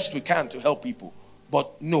the best we can to help people.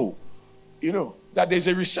 But no, that there's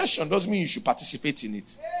a recession doesn't mean you should participate in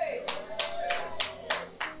it.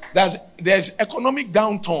 There's economic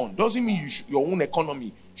downturn doesn't mean your own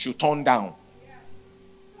economy should turn down.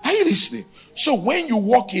 Are you listening? So when you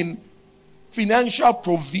walk in financial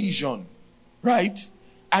provision, right,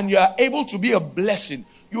 and you are able to be a blessing,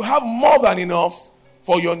 you have more than enough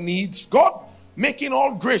for your needs. God making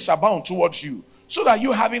all grace abound towards you, so that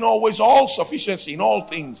you having always all sufficiency in all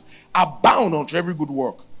things abound unto every good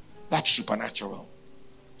work. That's supernatural.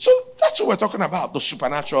 So that's what we're talking about, the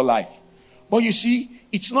supernatural life. But you see,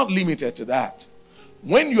 it's not limited to that.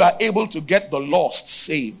 When you are able to get the lost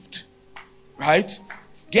saved, right?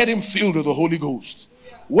 Get him filled with the Holy Ghost.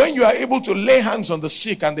 When you are able to lay hands on the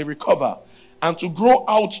sick and they recover, and to grow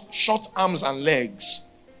out short arms and legs,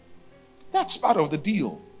 that's part of the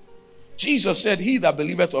deal. Jesus said, he that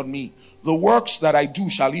believeth on me, the works that I do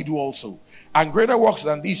shall he do also. And greater works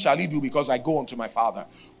than these shall he do, because I go unto my Father.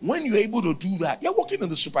 When you're able to do that, you're walking in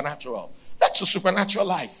the supernatural. That's a supernatural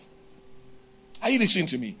life. Are you listening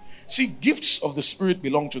to me? See, gifts of the Spirit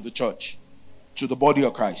belong to the church, to the body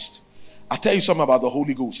of Christ. I tell you something about the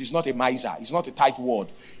Holy Ghost. He's not a miser. He's not a tight word.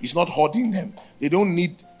 He's not hoarding them. They don't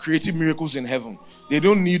need creative miracles in heaven. They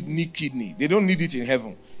don't need kidney. They don't need it in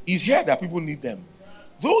heaven. He's here that people need them.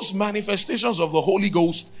 Those manifestations of the Holy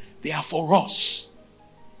Ghost, they are for us.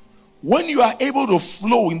 When you are able to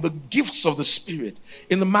flow in the gifts of the Spirit,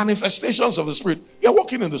 in the manifestations of the Spirit, you're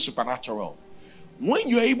walking in the supernatural. When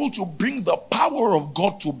you're able to bring the power of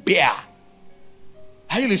God to bear,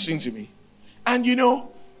 are you listening to me? And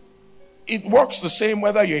it works the same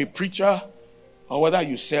whether you're a preacher or whether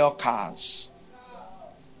you sell cars.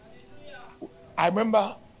 I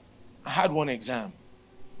remember I had one exam.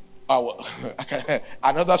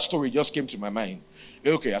 Another story just came to my mind.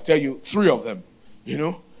 Okay, I'll tell you 3 of them.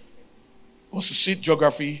 I was to sit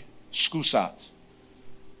geography, school sat.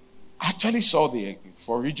 I actually saw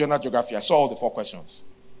for regional geography, I saw all the 4 questions.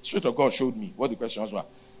 Spirit of God showed me what the questions were.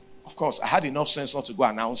 Of course, I had enough sense not to go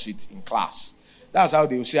announce it in class. That's how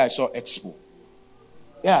they will say I saw Expo.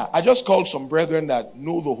 Yeah, I just called some brethren that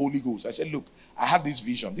know the Holy Ghost. I said, look, I had this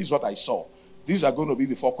vision. This is what I saw. These are going to be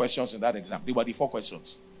the 4 questions in that exam. They were the 4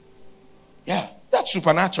 questions. Yeah, that's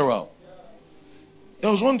supernatural. There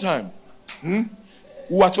was one time, we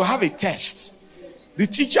were to have a test. The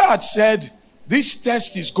teacher had said, this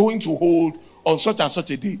test is going to hold on such and such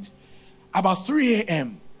a date. About 3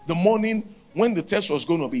 a.m., the morning when the test was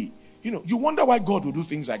going to be, you wonder why God would do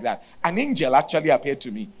things like that. An angel actually appeared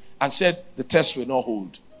to me and said the test will not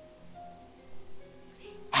hold.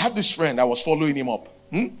 I had this friend, I was following him up.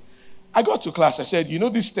 I got to class, I said,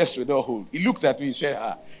 this test will not hold. He looked at me, he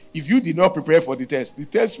said, if you did not prepare for the test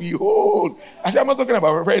will hold. I said, I'm not talking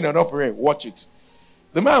about preparing or not preparing. Watch it.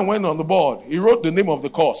 The man went on the board. He wrote the name of the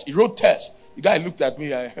course. He wrote test. The guy looked at me,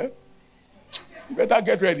 you better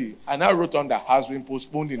get ready. And I wrote on that, has been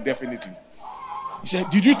postponed indefinitely. He said,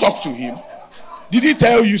 did you talk to him? Did he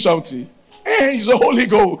tell you something? It's the Holy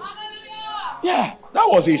Ghost. Yeah, that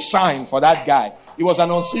was a sign for that guy. He was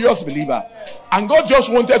an unserious believer. And God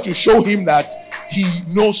just wanted to show him that he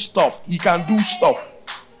knows stuff. He can do stuff.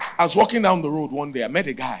 I was walking down the road one day. I met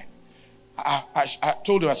a guy. I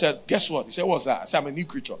told him, I said, guess what? He said, what's that? I said, I'm a new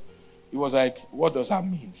creature. He was like, what does that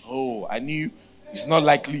mean? Oh, I knew it's not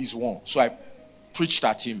likely he's one. So I preached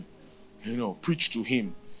at him. Preached to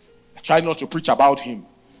him. I tried not to preach about him.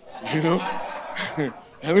 And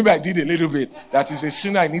maybe I did a little bit. That is a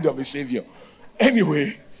sinner in need of a savior.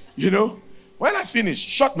 Anyway, when I finished,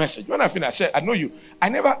 short message. When I finished, I said, I know you. I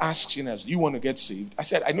never ask sinners, do you want to get saved? I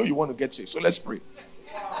said, I know you want to get saved. So let's pray.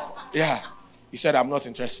 Yeah. He said, I'm not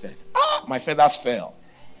interested. My feathers fell.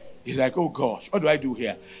 He's like, oh gosh, what do I do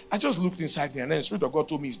here? I just looked inside me, and then the Spirit of God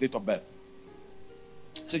told me his date of birth.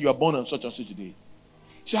 He said, you are born on such and such a day.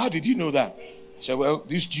 He said, how did you know that? I said, well,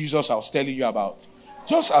 this Jesus I was telling you about,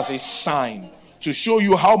 just as a sign to show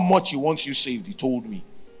you how much he wants you saved, he told me.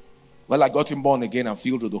 Well, I got him born again and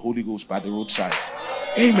filled with the Holy Ghost by the roadside.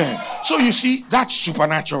 Amen. So you see, that's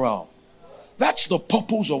supernatural. That's the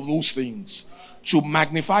purpose of those things. To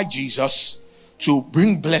magnify Jesus, to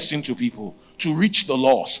bring blessing to people, to reach the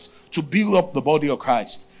lost, to build up the body of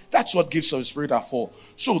Christ. That's what gifts of the Spirit are for.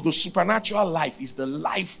 So the supernatural life is the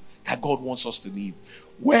life that God wants us to live.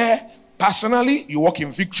 Where personally, you walk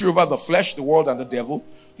in victory over the flesh, the world, and the devil.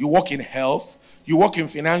 You walk in health. You walk in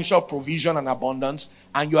financial provision and abundance.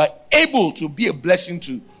 And you are able to be a blessing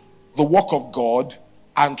to the work of God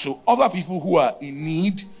and to other people who are in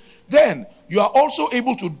need. Then you are also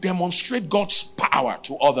able to demonstrate God's power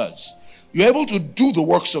to others. You're able to do the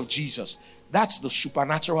works of Jesus. That's the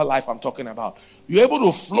supernatural life I'm talking about. You're able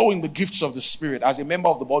to flow in the gifts of the Spirit as a member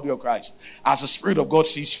of the body of Christ, as the Spirit of God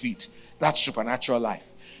sees fit. That's supernatural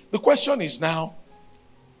life. The question is now,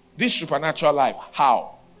 this supernatural life,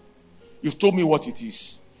 how? You've told me what it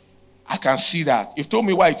is. I can see that. You've told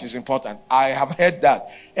me why it is important. I have heard that.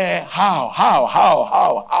 How?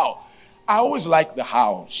 I always like the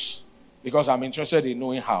hows because I'm interested in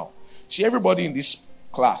knowing how. See, everybody in this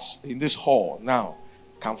class, in this hall now,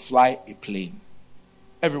 can fly a plane.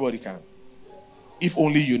 Everybody can. If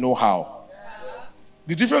only you know how.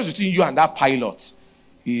 The difference between you and that pilot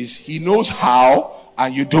is he knows how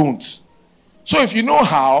and you don't. So if you know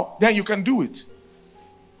how, then you can do it.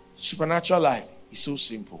 Supernatural life is so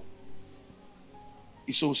simple.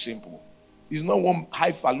 It's so simple. It's not one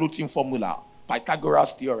highfalutin formula,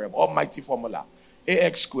 Pythagoras theorem, almighty formula.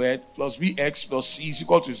 AX squared plus BX plus C is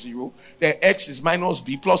equal to 0. Then X is minus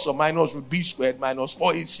B plus or minus root B squared minus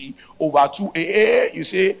 4AC over 2A. You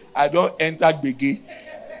say, I don't enter Bege.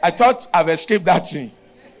 I thought I've escaped that thing.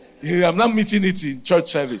 I'm not meeting it in church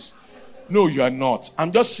service. No, you are not.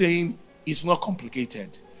 I'm just saying it's not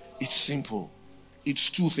complicated. It's simple.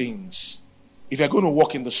 It's two things. If you're going to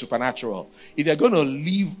walk in the supernatural, if you're going to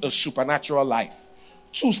live a supernatural life,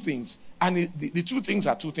 two things. And the two things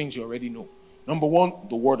are two things you already know. Number one,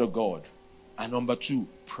 the word of God. And number two,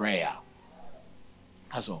 prayer.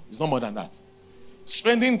 That's all. It's not more than that.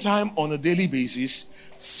 Spending time on a daily basis,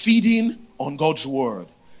 feeding on God's word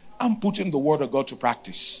and putting the word of God to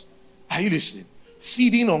practice. Are you listening?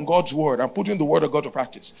 Feeding on God's word and putting the word of God to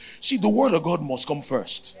practice. See, the word of God must come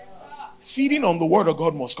first. Feeding on the word of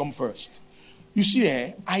God must come first. You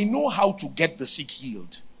see, I know how to get the sick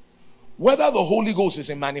healed. Whether the Holy Ghost is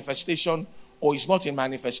in manifestation or is not in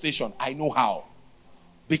manifestation, I know how.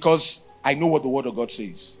 Because I know what the word of God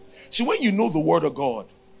says. See, when you know the word of God,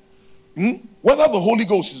 whether the Holy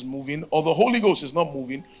Ghost is moving or the Holy Ghost is not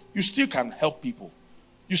moving, you still can help people.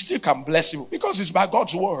 You still can bless people because it's by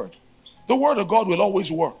God's word. The word of God will always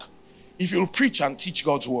work if you'll preach and teach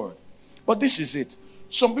God's word. But this is it.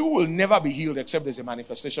 Some people will never be healed except there's a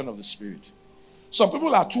manifestation of the Spirit. Some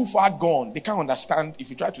people are too far gone. They can't understand if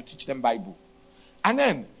you try to teach them Bible. And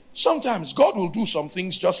then sometimes God will do some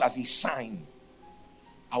things just as a sign.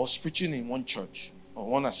 I was preaching in one church or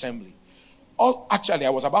one assembly. Actually, I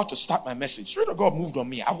was about to start my message. Spirit of God moved on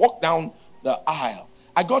me. I walked down the aisle.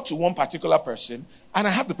 I got to one particular person and I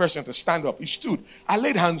had the person to stand up. He stood. I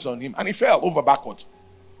laid hands on him and he fell over backward.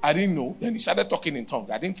 I didn't know. Then he started talking in tongues.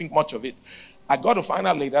 I didn't think much of it. I got to find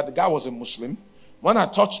out later the guy was a Muslim. When I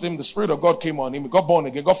touched him, the Spirit of God came on him. He got born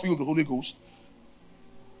again, got filled with the Holy Ghost.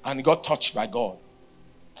 And he got touched by God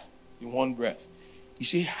in one breath. You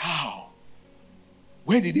say, how?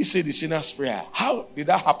 Where did he say the sinner's prayer? How did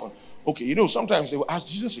that happen? Okay, sometimes they will ask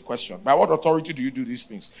Jesus a question. By what authority do you do these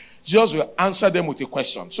things? Jesus will answer them with a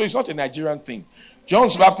question. So it's not a Nigerian thing.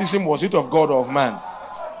 John's baptism, was it of God or of man?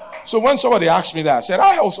 So when somebody asked me that, I said,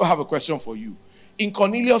 I also have a question for you. In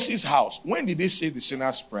Cornelius' house, when did they say the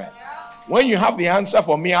sinner's prayer? When you have the answer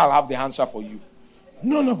for me, I'll have the answer for you.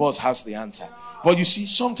 None of us has the answer. But you see,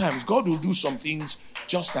 sometimes God will do some things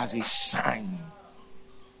just as a sign.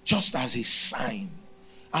 Just as a sign.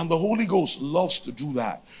 And the Holy Ghost loves to do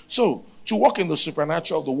that. So, to walk in the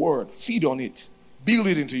supernatural, the word, feed on it. Build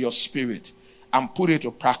it into your spirit. And put it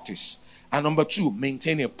to practice. And number 2,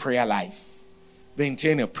 maintain a prayer life.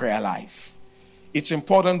 Maintain a prayer life. It's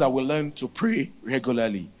important that we learn to pray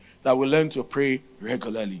regularly. That we learn to pray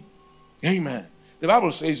regularly. Amen. The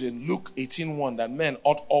Bible says in Luke 18:1 that men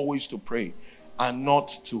ought always to pray and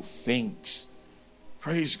not to faint.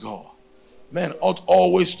 Praise God. Men ought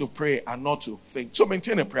always to pray and not to faint. So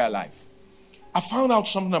maintain a prayer life. I found out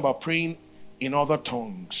something about praying in other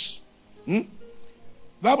tongues. The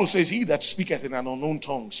Bible says, he that speaketh in an unknown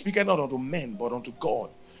tongue speaketh not unto men but unto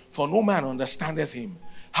God. For no man understandeth him.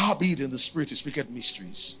 Howbeit in the spirit he speaketh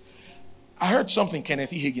mysteries. I heard something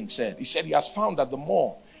Kenneth E. Hagin said. He said he has found that the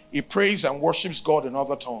more he prays and worships God in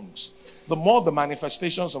other tongues, the more the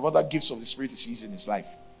manifestations of other gifts of the Spirit he sees in his life.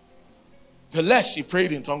 The less he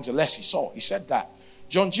prayed in tongues, the less he saw. He said that.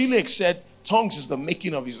 John G. Lake said tongues is the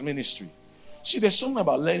making of his ministry. See, there's something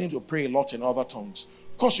about learning to pray a lot in other tongues.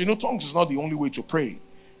 Of course, you know, tongues is not the only way to pray.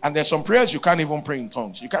 And there's some prayers you can't even pray in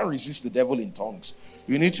tongues. You can't resist the devil in tongues.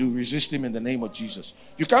 You need to resist him in the name of Jesus.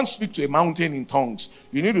 You can't speak to a mountain in tongues.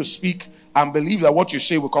 You need to speak and believe that what you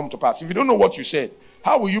say will come to pass. If you don't know what you said,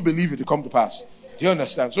 how will you believe it will come to pass? Do you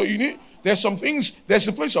understand? So there's some things, there's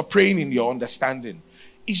a place of praying in your understanding.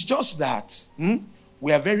 It's just that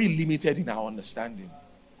we are very limited in our understanding.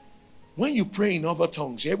 When you pray in other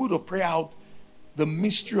tongues, you're able to pray out the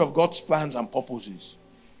mystery of God's plans and purposes.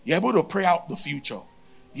 You're able to pray out the future.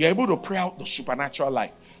 You're able to pray out the supernatural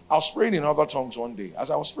life. I was praying in other tongues one day.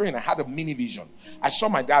 As I was praying, I had a mini vision. I saw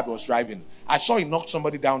my dad was driving. I saw he knocked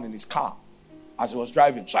somebody down in his car as he was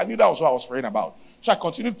driving. So I knew that was what I was praying about. So I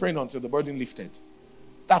continued praying until the burden lifted.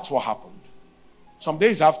 That's what happened. Some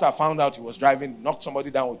days after I found out he was driving, knocked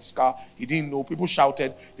somebody down with his car. He didn't know. People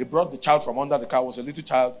shouted. They brought the child from under the car. It was a little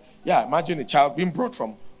child. Yeah, imagine a child being brought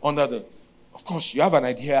from under the... Of course, you have an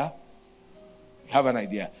idea. You have an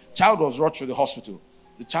idea. Child was rushed to the hospital.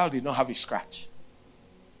 The child did not have a scratch.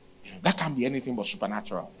 That can't be anything but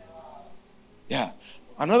supernatural. Yeah.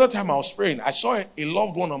 Another time I was praying, I saw a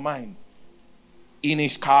loved one of mine in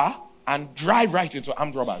his car and drive right into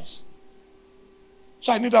armed robbers.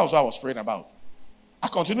 So I knew that was what I was praying about. I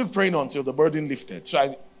continued praying until the burden lifted.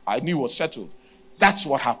 So I knew it was settled. That's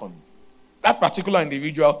what happened. That particular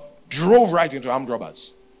individual drove right into armed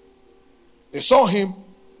robbers. They saw him.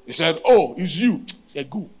 They said, "Oh, it's you." He said,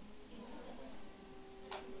 "Go."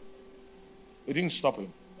 It didn't stop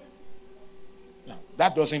him. No,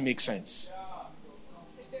 that doesn't make sense.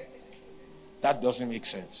 That doesn't make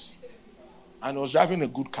sense. And he was driving a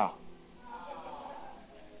good car.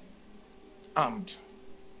 Armed.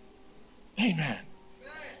 Amen.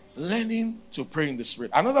 Learning to pray in the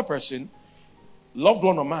Spirit. Another person, loved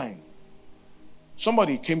one of mine,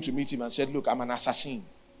 somebody came to meet him and said, "Look, I'm an assassin.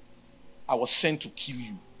 I was sent to kill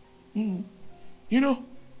you." You know?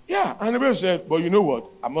 Yeah. And the person said, "But you know what?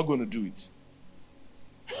 I'm not going to do it."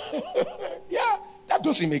 Yeah, that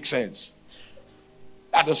doesn't make sense.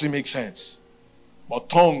 That doesn't make sense. But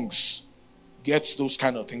tongues gets those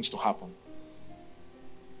kind of things to happen.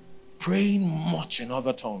 Praying much in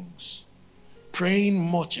other tongues. Praying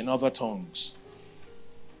much in other tongues.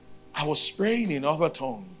 I was praying in other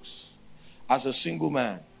tongues as a single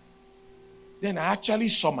man. Then I actually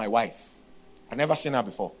saw my wife. I never seen her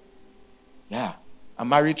before. Yeah, I'm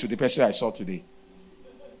married to the person I saw today.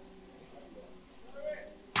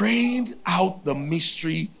 Praying out the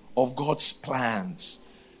mystery of God's plans.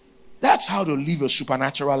 That's how to live a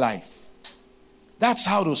supernatural life. That's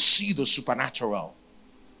how to see the supernatural.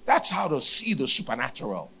 That's how to see the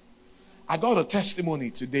supernatural. I got a testimony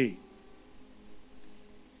today.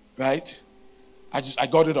 Right? I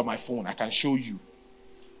got it on my phone. I can show you.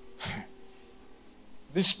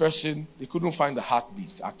 This person, they couldn't find the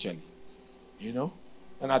heartbeat, actually. You know?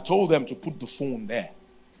 And I told them to put the phone there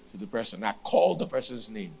to the person. I called the person's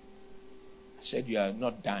name. I said, "You are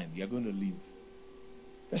not dying. You are going to live."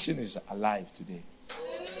 The person is alive today.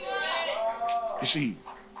 You see,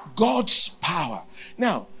 God's power.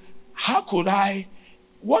 Now,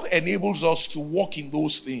 what enables us to walk in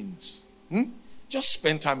those things? Just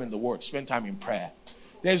spend time in the Word. Spend time in prayer.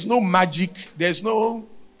 There's no magic.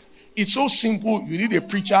 It's so simple. You need a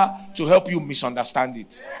preacher to help you misunderstand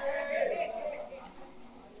it.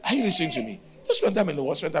 Are you listening to me? Just spend time in the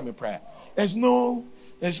Word. Spend time in prayer. There's no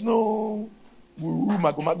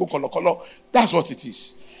mago, kolo. That's what it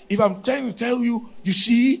is. If I'm trying to tell you, you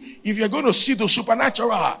see, if you're going to see the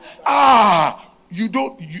supernatural, you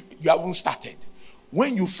haven't started.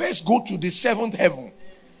 when you first go to the seventh heaven.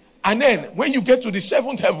 And then when you get to the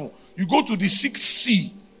seventh heaven, you go to the sixth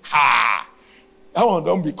sea. Ha! That one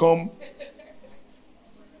don't become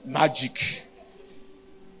magic.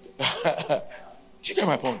 Do you get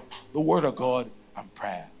my point? The word of God and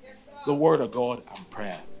prayer. The word of God and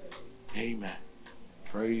prayer. Amen.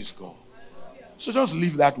 Praise God. So just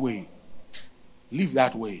live that way. Live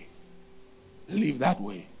that way. Live that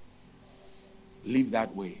way. Live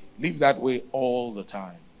that way. Live that way all the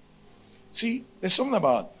time. See, there's something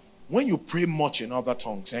about when you pray much in other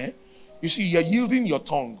tongues, you see, you're yielding your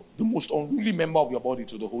tongue, the most unruly member of your body,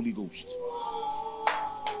 to the Holy Ghost.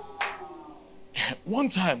 One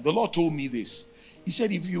time, the Lord told me this. He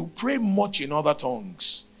said, if you pray much in other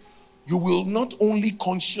tongues, you will not only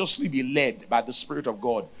consciously be led by the Spirit of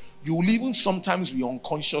God, you will even sometimes be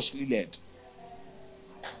unconsciously led.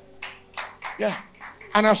 Yeah.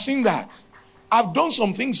 And I've seen that. I've done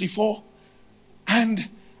some things before, and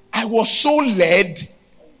I was so led.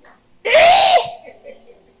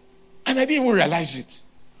 And I didn't even realize it.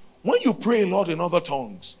 When you pray a lot in other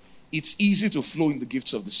tongues, it's easy to flow in the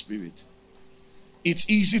gifts of the Spirit. It's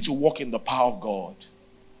easy to walk in the power of God.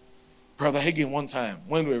 Brother Hagin, one time,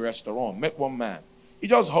 went to a restaurant, met one man. He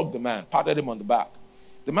just hugged the man, patted him on the back.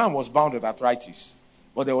 The man was bound with arthritis,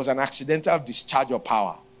 but there was an accidental discharge of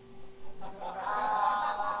power.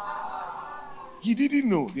 He didn't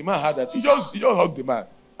know the man had that. He just hugged the man,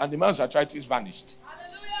 and the man's arthritis vanished.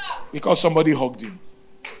 Hallelujah. Because somebody hugged him.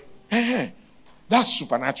 That's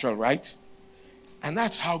supernatural, right? And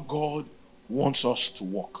that's how God wants us to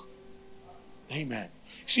walk. Amen.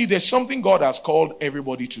 See, there's something God has called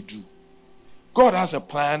everybody to do. God has a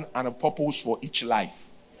plan and a purpose for each life.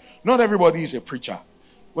 Not everybody is a preacher.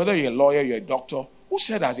 Whether you're a lawyer, you're a doctor. Who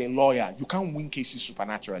said as a lawyer, you can't win cases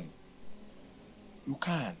supernaturally? You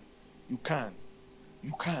can. You can.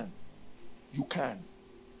 You can. You can.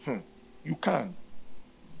 You can.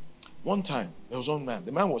 One time, there was one man.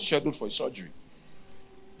 The man was scheduled for a surgery.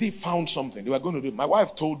 They found something. They were going to do it. My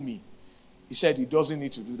wife told me. He said he doesn't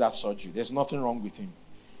need to do that surgery. There's nothing wrong with him.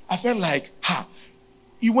 I felt like,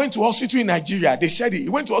 he went to hospital in Nigeria. They said it. He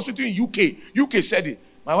went to hospital in UK. UK said it.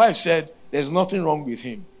 My wife said, there's nothing wrong with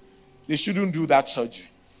him. They shouldn't do that surgery.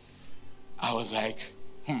 I was like,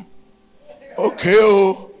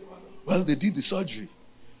 okay, Well, they did the surgery.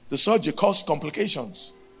 The surgery caused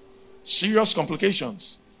complications. Serious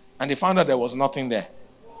complications. And they found out there was nothing there.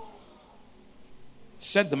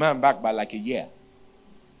 Set the man back by like a year.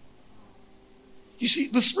 You see,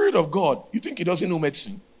 the Spirit of God, you think he doesn't know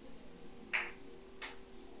medicine?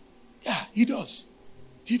 Yeah, he does.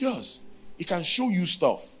 He does. He can show you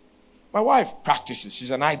stuff. My wife practices.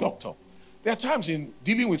 She's an eye doctor. There are times in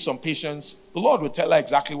dealing with some patients, the Lord will tell her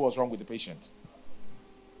exactly what's wrong with the patient.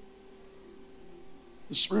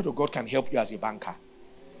 The Spirit of God can help you as a banker.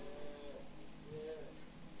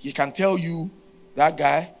 He can tell you, that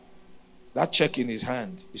guy, that check in his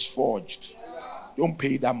hand is forged. Don't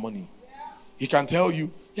pay that money. He can tell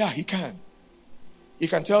you, yeah, he can. He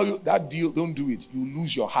can tell you, that deal, don't do it. You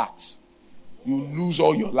lose your heart. You lose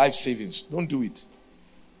all your life savings. Don't do it.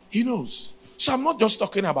 He knows. So I'm not just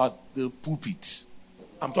talking about the pulpit.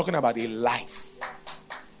 I'm talking about a life.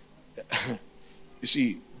 You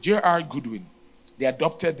see, J.R. Goodwin, they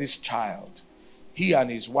adopted this child. He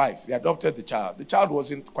and his wife, they adopted the child. The child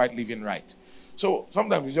wasn't quite living right. So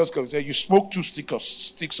sometimes you just come and say, you smoked 2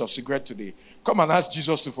 sticks of cigarette today. Come and ask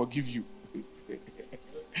Jesus to forgive you.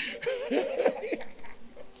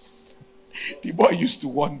 The boy used to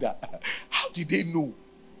wonder, how did they know?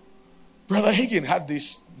 Brother Hagin had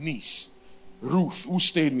this niece, Ruth, who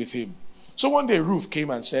stayed with him. So one day Ruth came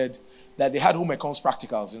and said that they had home econs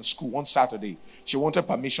practicals in school one Saturday. She wanted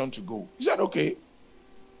permission to go. He said, okay.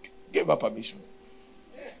 Gave her permission.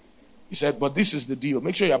 He said, but this is the deal.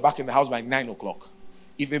 Make sure you're back in the house by 9 o'clock.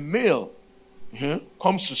 If a male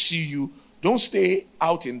comes to see you, don't stay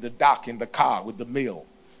out in the dark in the car with the male.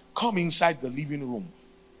 Come inside the living room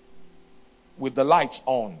with the lights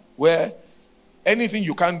on, where anything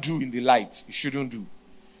you can't do in the light, you shouldn't do.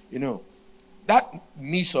 You know, that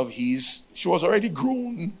niece of his, she was already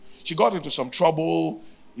grown. She got into some trouble,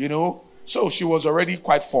 so she was already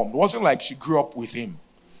quite formed. It wasn't like she grew up with him.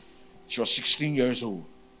 She was 16 years old.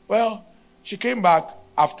 Well, she came back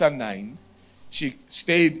after 9. She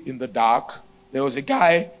stayed in the dark. There was a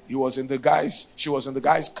guy, she was in the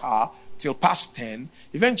guy's car till past 10.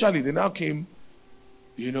 Eventually, they now came,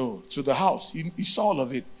 to the house. He saw all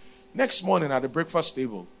of it. Next morning at the breakfast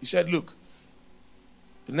table, he said, look,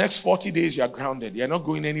 the next 40 days you are grounded. You're not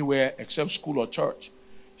going anywhere except school or church.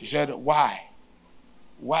 She said, why?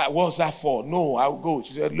 Why? What's that for? No, I'll go.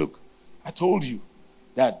 She said, look, I told you.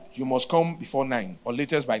 that you must come before 9 or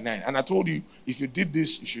latest by 9. And I told you, if you did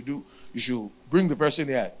this, you should bring the person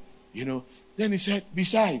here. Then he said,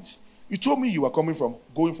 besides, you told me you were going for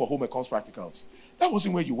home econs practicals. That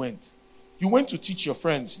wasn't where you went. You went to teach your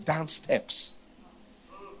friends dance steps.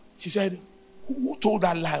 She said, who told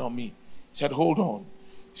that lie on me? She said, hold on.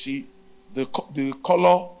 See, the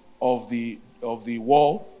color of the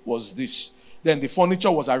wall was this. Then the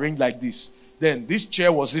furniture was arranged like this. Then this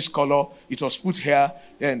chair was this color. It was put here.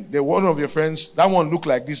 Then one of your friends, that one looked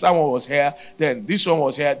like this. That one was here. Then this one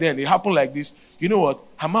was here. Then it happened like this. You know what?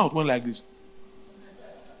 Her mouth went like this.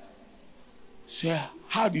 Said,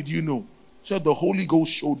 how did you know? Said, the Holy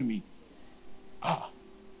Ghost showed me.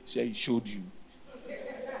 Said, he showed you.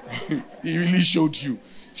 He really showed you.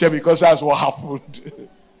 Said, because that's what happened.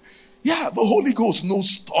 Yeah, the Holy Ghost knows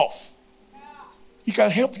stuff. He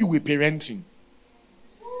can help you with parenting.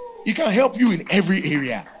 He can help you in every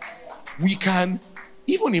area. We can,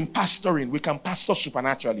 even in pastoring, we can pastor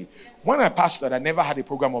supernaturally. When I pastored, I never had a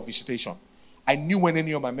program of visitation. I knew when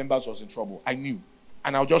any of my members was in trouble. I knew.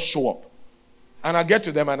 And I'll just show up. And I get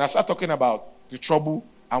to them and I start talking about the trouble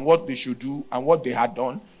and what they should do and what they had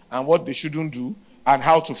done and what they shouldn't do and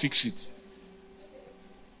how to fix it.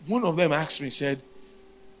 One of them asked me, said,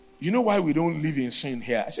 you know why we don't live in sin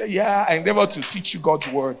here? I said, yeah, I endeavor to teach you God's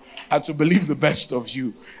word and to believe the best of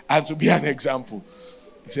you and to be an example.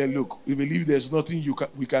 He said, look, we believe there's nothing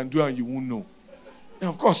we can do and you won't know. Now,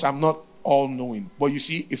 of course, I'm not all-knowing. But you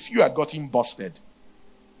see, if you had gotten busted,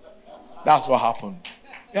 that's what happened.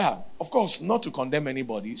 Yeah, of course, not to condemn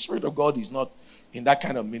anybody. Spirit of God is not in that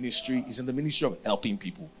kind of ministry. He's in the ministry of helping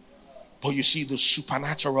people. But you see, the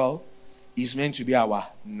supernatural is meant to be our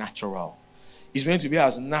natural. It's meant to be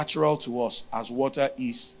as natural to us as water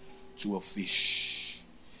is to a fish.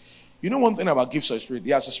 You know one thing about gifts of the Spirit?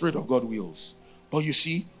 Yes, the Spirit of God wills. But you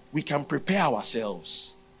see, we can prepare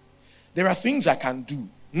ourselves. There are things I can do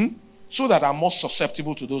so that I'm more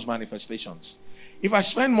susceptible to those manifestations. If I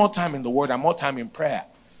spend more time in the Word and more time in prayer,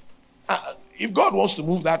 if God wants to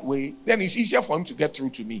move that way, then it's easier for him to get through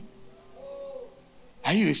to me.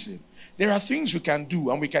 Are you listening? There are things we can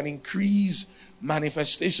do and we can increase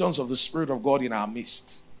manifestations of the Spirit of God in our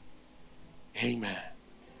midst. Amen.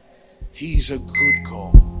 He's a good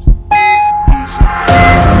God. He's a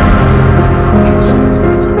good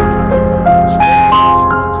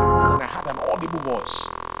God. And then I had an audible voice.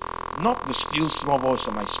 Not the still small voice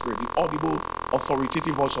of my spirit, the audible,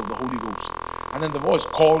 authoritative voice of the Holy Ghost. And then the voice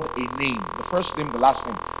called a name. The first name, the last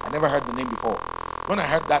name. I never heard the name before. When I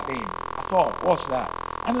heard that name, I thought, what's that?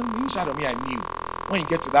 And then the inside of me, I knew. When you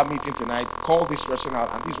get to that meeting tonight, call this person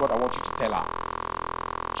out, and this is what I want you to tell her.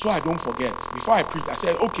 So I don't forget. Before I preached, I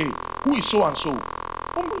said, okay, who is so and so?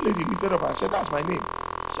 One lady lifted up and said, that's my name.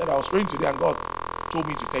 I said, I was praying today and God told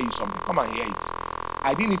me to tell you something. Come and hear it.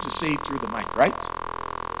 I didn't need to say it through the mic, right?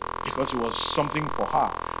 Because it was something for her.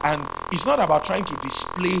 And it's not about trying to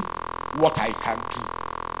display what I can do.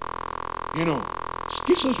 You know,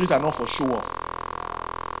 gifts of the Spirit are not for show off.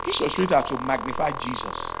 Gifts of the Spirit are to magnify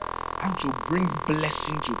Jesus and to bring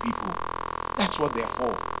blessing to people. That's what they're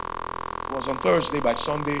for. It was on Thursday. By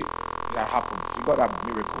Sunday, that happened. We got that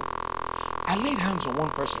miracle. I laid hands on one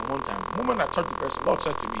person one time. The moment I touched the person, Lord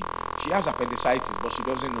said to me, she has appendicitis, but she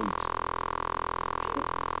doesn't know it.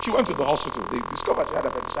 She went to the hospital. They discovered she had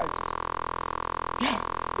appendicitis. Yeah,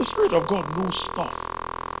 the Spirit of God knows stuff.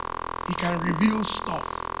 He can reveal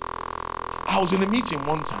stuff. I was in a meeting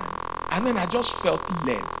one time, and then I just felt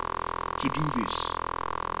led to do this.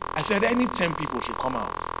 I said, any 10 people should come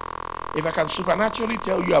out. If I can supernaturally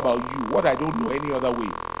tell you about you, what I don't know any other way,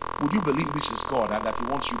 would you believe this is God and that He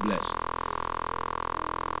wants you blessed?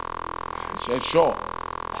 I said, sure.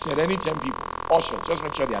 I said, any 10 people. Usher, just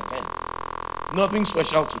make sure they are 10. Nothing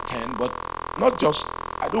special to 10, but not just,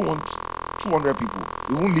 I don't want 200 people.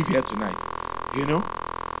 We won't leave here tonight. You know?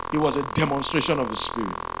 It was a demonstration of the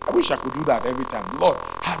Spirit. I wish I could do that every time. The Lord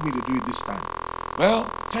had me to do it this time. Well,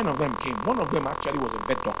 10 of them came. One of them actually was a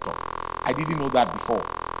vet doctor. I didn't know that before.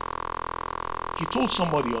 He told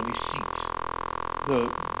somebody on his seat,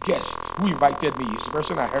 the guest who invited me, is the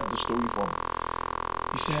person I heard the story from.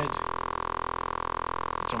 He said,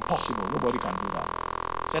 it's impossible. Nobody can do that.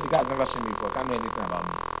 He said, the guy's never seen me before. Can't know anything about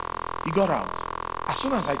me. He got out. As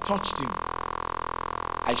soon as I touched him,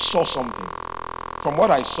 I saw something. From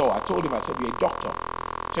what I saw, I told him, I said, you're a doctor.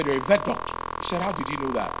 He said, you're a vet doctor. He said, how did you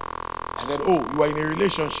know that? I said, oh, you were in a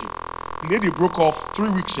relationship. The lady broke off 3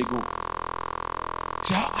 weeks ago. He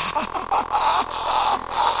said,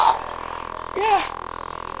 yeah.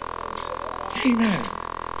 Amen.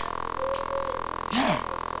 Yeah.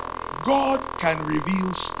 God can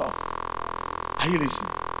reveal stuff. Are you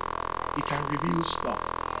listening? He can reveal stuff.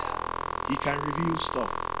 He can reveal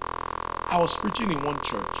stuff. I was preaching in one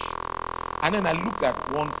church, and then I looked at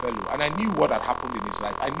one fellow, and I knew what had happened in his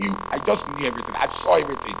life. I just knew everything. I saw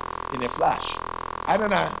everything in a flash.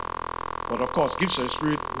 But of course, gifts of the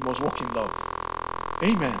Spirit, we must walk in love.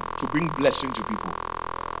 Amen. To bring blessing to people.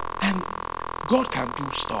 And God can do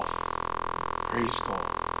stuff. Praise God.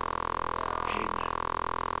 Amen.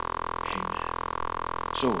 Amen.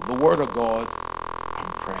 So, the Word of God and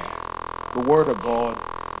prayer. The Word of God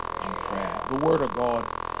and prayer. The Word of God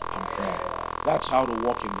and prayer. That's how to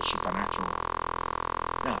walk in the supernatural.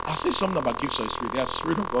 Now, I'll say something about gifts of the Spirit. There's the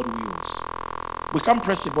Spirit of God wills. We can't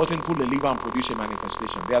press a button, pull a lever, and produce a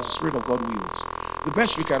manifestation. There's the Spirit of God wills. The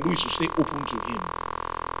best we can do is to stay open to Him.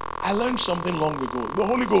 I learned something long ago. The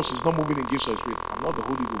Holy Ghost is not moving in gifts of the Spirit. I'm not the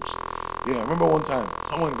Holy Ghost. Yeah, I remember one time,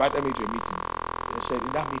 someone invited me to a meeting. They said, in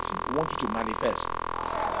that meeting, we want you to manifest.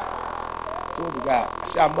 I told the guy, I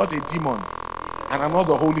said, I'm not a demon, and I'm not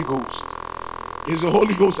the Holy Ghost. It's the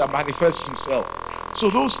Holy Ghost that manifests Himself. So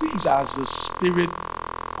those things are as the Spirit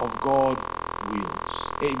of God wills.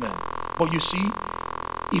 Amen. But you see,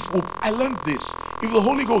 I learned this. If the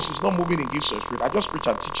Holy Ghost is not moving in gifts of the Spirit, I just preach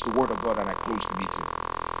and teach the Word of God and I close the meeting.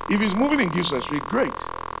 If He's moving in gifts of the Spirit, great.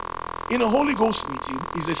 In a Holy Ghost meeting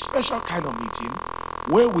is a special kind of meeting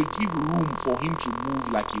where we give room for Him to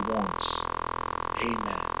move like He wants.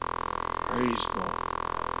 Amen. Praise God.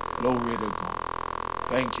 Glory to God.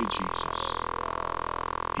 Thank you, Jesus.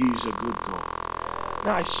 He is a good God.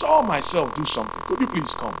 Now I saw myself do something. Could you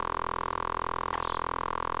please come?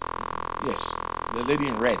 Yes, the lady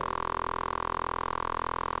in red.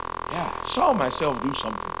 Yeah, I saw myself do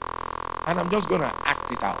something. And I'm just going to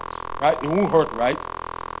act it out. Right? It won't hurt, right?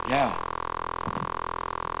 Yeah.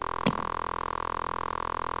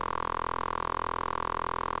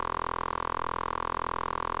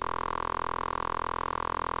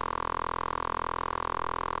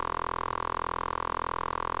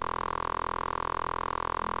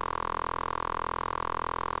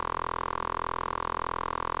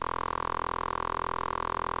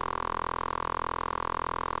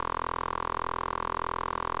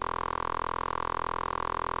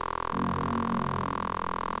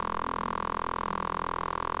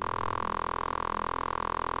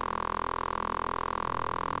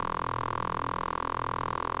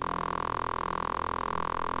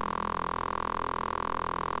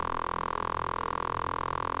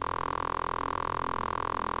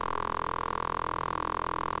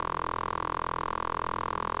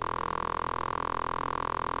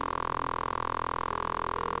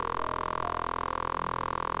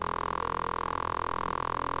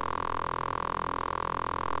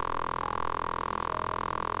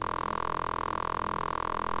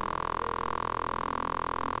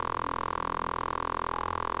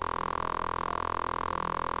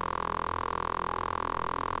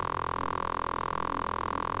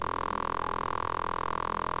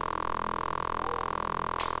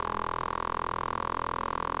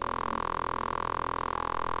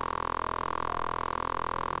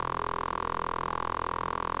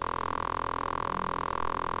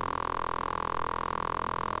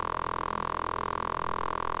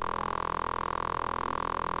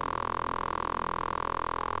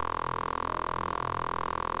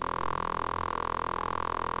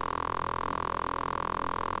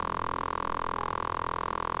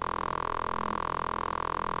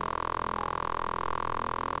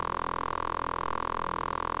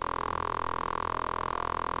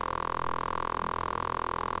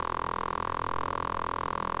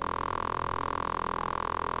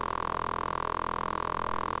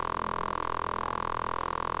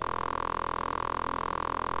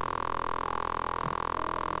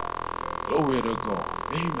 Glory to God.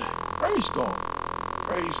 Amen. Praise God.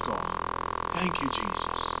 Praise God. Thank you,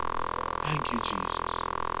 Jesus. Thank you, Jesus.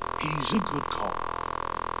 He's a good God.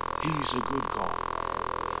 He's a good God.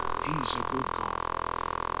 He's a good God.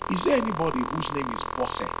 Is there anybody whose name is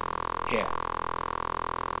Bosse here?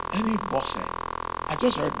 Any Bosse? I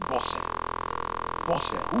just heard Bosse.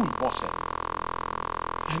 Bosse. Who is Bosse?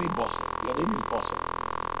 Any Bosse? Your name is Bosse.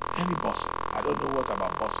 Any Bosse? I don't know what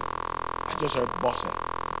about Bosse. I just heard Bosse.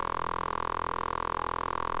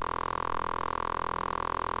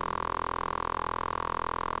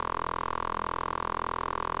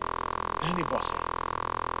 Any Bosse?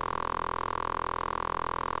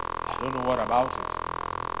 I don't know what about it.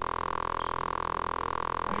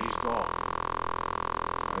 Praise God.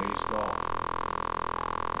 Praise God.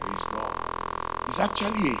 Praise God. It's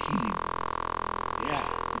actually a healing. Yeah,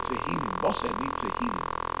 it's a healing. Bosse needs a healing.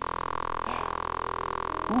 Yeah.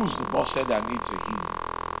 Who's the Bosse that needs a healing?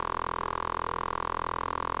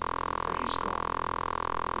 Praise God.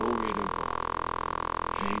 Glory to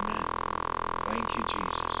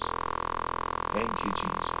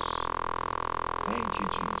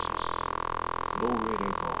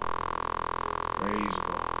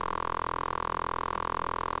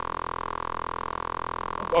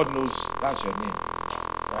God knows that's your name,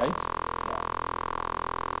 right?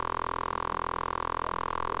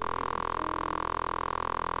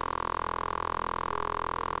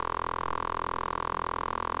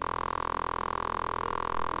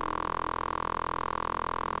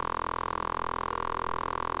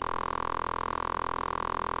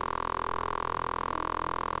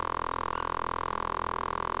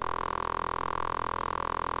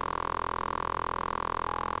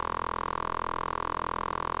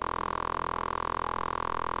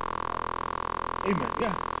 Amen.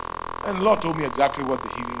 Yeah. And the Lord told me exactly what the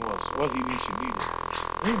healing was, what healing she needed.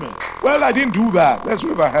 Amen. Well, I didn't do that. Let's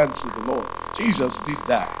wave our hands to the Lord. Jesus did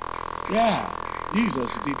that. Yeah.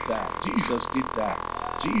 Jesus did that. Jesus did that.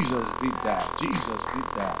 Jesus did that. Jesus did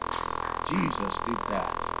that. Jesus did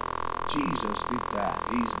that. Jesus did that.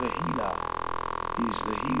 He's the healer. He's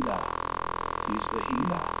the healer. He's the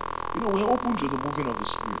healer. You know, we're open to the moving of the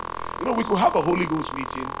Spirit. You know, we could have a Holy Ghost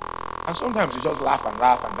meeting, and sometimes you just laugh and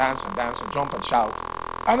dance and jump and shout,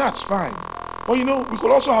 and that's fine. But you know, we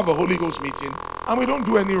could also have a Holy Ghost meeting, and we don't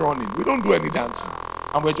do any running, we don't do any dancing,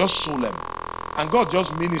 and we're just solemn. And God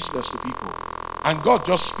just ministers to people, and God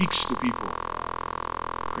just speaks to people.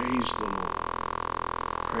 Praise the Lord.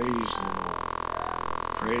 Praise the Lord.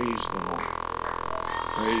 Praise the Lord.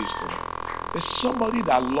 Praise the Lord. There's somebody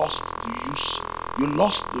that lost the use. You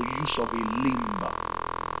lost the use of a limb.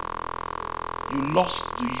 You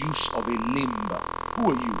lost the use of a limb.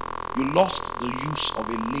 Who are you? You lost the use of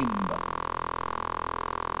a limb.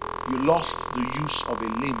 You lost the use of a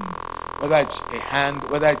limb. Whether it's a hand,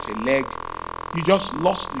 whether it's a leg. You just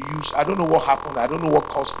lost the use. I don't know what happened. I don't know what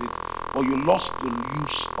caused it. But you lost the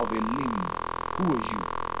use of a limb. Who are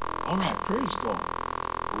you? Alright, praise God.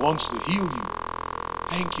 He wants to heal you.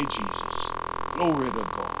 Thank you, Jesus. Glory to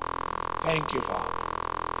God. Thank you, Father.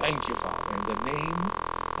 Thank you, Father. In the name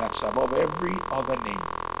that's above every other name.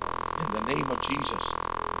 In the name of Jesus.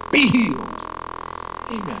 Be healed.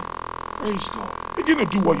 Amen. Praise God. Begin to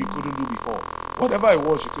do what you couldn't do before. Whatever it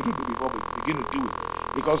was you couldn't do before, begin to do it.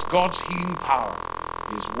 Because God's healing power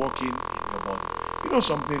is working in your body. You know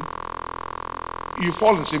something? You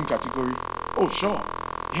fall in the same category. Oh, sure.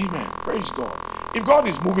 Amen. Praise God. If God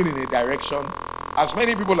is moving in a direction, as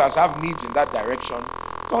many people as have needs in that direction,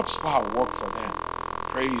 God's power will work for them.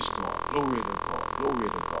 Praise God. Glory to God. Glory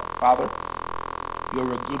to God. Father,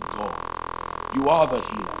 you're a good God. You are the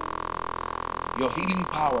healer. Your healing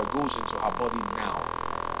power goes into our body now.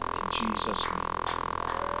 In Jesus' name.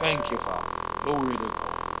 Thank you, Father. Glory to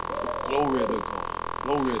God. Glory to God.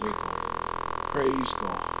 Glory to God. Praise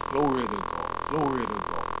God. Glory to God. Glory to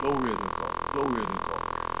God. Glory to God. Glory to God.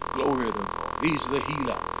 Glory to God. He's the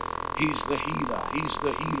healer. He's the healer. He's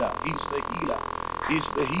the healer. He's the healer.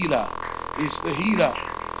 He's the healer. He's the healer.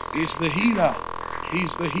 He's the healer.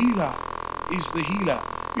 He's the healer. He's the healer.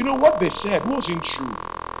 You know what they said wasn't true.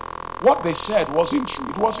 What they said wasn't true.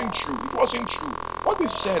 It wasn't true. It wasn't true. What they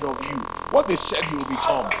said of you, what they said you'll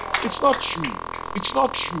become, it's not true. It's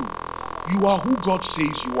not true. You are who God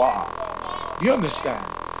says you are. You understand?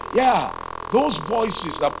 Yeah. Those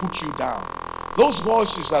voices that put you down, those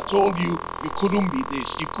voices that told you you couldn't be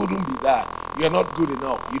this, you couldn't be that, you're not good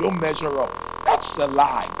enough, you don't measure up. That's a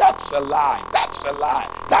lie. That's a lie. That's a lie.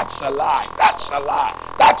 That's a lie. That's a lie.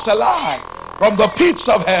 That's a lie. From the pits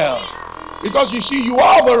of hell. Because you see, you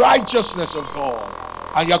are the righteousness of God.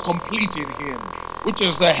 And you're complete in Him, which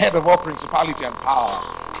is the head of all principality and power.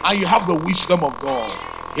 And you have the wisdom of God.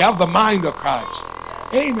 You have the mind of Christ.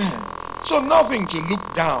 Amen. So nothing to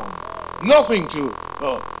look down. Nothing to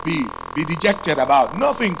be dejected about.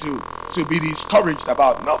 Nothing to be discouraged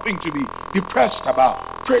about. Nothing to be depressed about.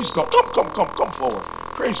 Praise God. Come forward.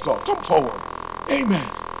 Praise God. Come forward. Amen.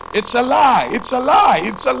 It's a lie. It's a lie.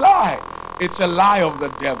 It's a lie. It's a lie of the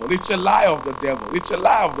devil. It's a lie of the devil. It's a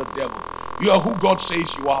lie of the devil. You are who God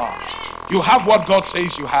says you are. You have what God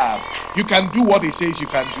says you have. You can do what He says you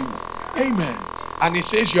can do. Amen. And He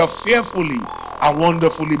says you are fearfully and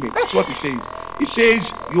wonderfully made. That's what He says. He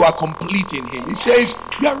says you are complete in Him. He says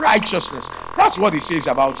you are righteousness. That's what He says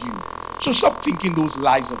about you. So stop thinking those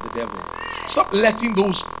lies of the devil. Stop letting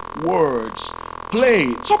those words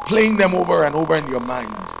play. Stop playing them over and over in your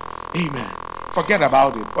mind. Amen. Forget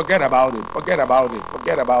about it. Forget about it. Forget about it.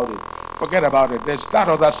 Forget about it. Forget about it. There's that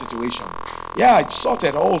other situation. Yeah, it's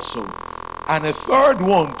sorted also. And a third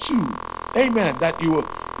one too. Amen. That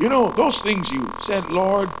you know, those things you said,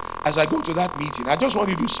 Lord, as I go to that meeting, I just want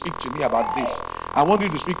you to speak to me about this. I want you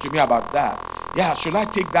to speak to me about that. Yeah, should I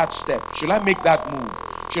take that step? Should I make that move?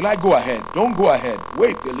 Should I go ahead? Don't go ahead.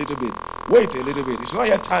 Wait a little bit. Wait a little bit. It's not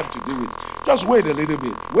yet time to do it. Just wait a little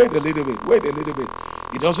bit. Wait a little bit. Wait a little bit.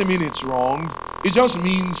 It doesn't mean it's wrong. It just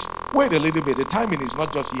means Wait a little bit. The timing is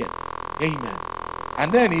not just yet. Amen.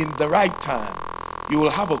 And then in the right time, you will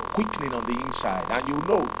have a quickening on the inside, and you'll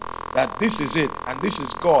know that this is it, and this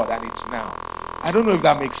is God, and it's now. I don't know if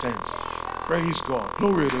that makes sense. Praise God.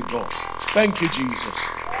 Glory to God. Thank you, Jesus.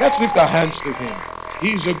 Let's lift our hands to him.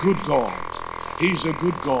 He's a good God. He's a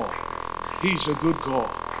good God. He's a good God.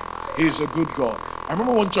 He's a good God. I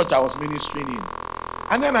remember one church I was ministering in,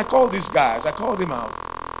 and then I called these guys. I called him out.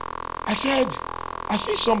 I said, I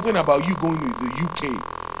see something about you going to the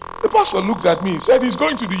UK. The pastor looked at me and said, he's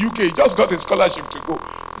going to the UK. He just got a scholarship to go.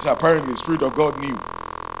 So apparently the Spirit of God knew,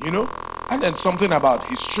 and then something about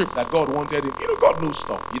his trip that God wanted him. God knows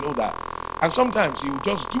stuff, that. And sometimes he will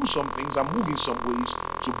just do some things and move in some ways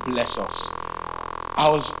to bless us.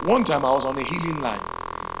 One time I was on a healing line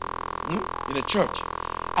in a church.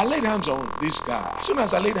 I laid hands on this guy. As soon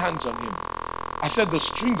as I laid hands on him, I said, the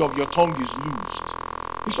string of your tongue is loosed.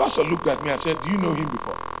 This pastor looked at me and said, do you know him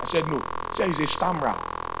before? I said, no. He said, he's a stammerer.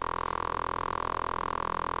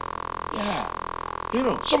 Yeah.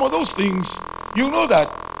 Some of those things, you know that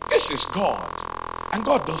this is God. And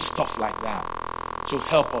God does stuff like that to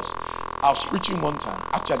help us. I was preaching one time,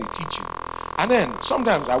 actually teaching. And then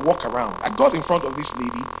sometimes I walk around. I got in front of this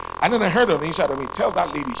lady, and then I heard on the inside of me, tell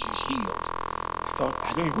that lady she's healed. I thought,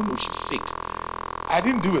 I don't even know she's sick. I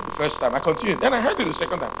didn't do it the first time. I continued. Then I heard it the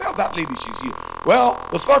second time. Tell that lady she's healed. Well,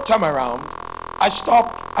 the third time around, I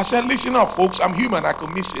stopped. I said, listen up, folks. I'm human. I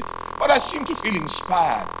could miss it. But I seem to feel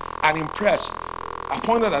inspired and impressed. I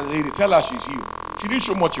pointed at the lady. Tell her she's healed. She didn't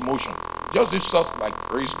show much emotion. Just this stuff like,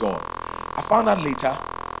 praise God. I found out later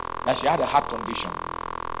that she had a heart condition.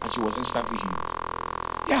 And she was instantly healed.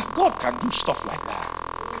 Yeah, God can do stuff like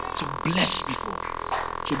that. To bless people.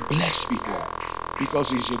 To bless people. Because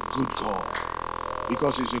he's a good God.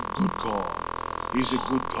 Because he's a good God. He's a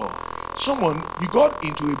good God. You got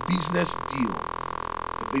into a business deal,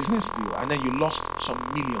 and then you lost some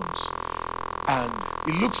millions. And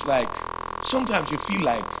it looks like, sometimes you feel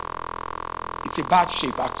like it's a bad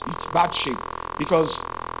shape. It's bad shape because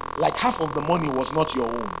like half of the money was not your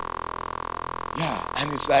own. Yeah,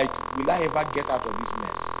 and it's like, will I ever get out of this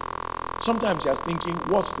mess? Sometimes you're thinking,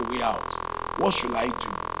 what's the way out? What should I do?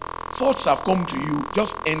 Thoughts have come to you,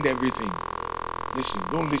 just end everything. Listen,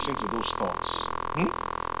 don't listen to those thoughts.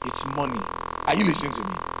 It's money. Are you listening to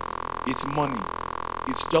me? It's money.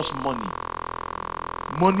 It's just money.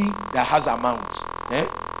 Money that has amount.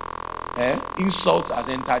 Insult has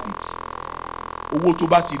entered it.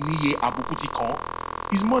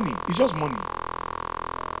 It's money. It's just money.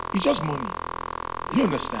 It's just money. You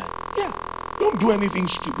understand? Yeah. Don't do anything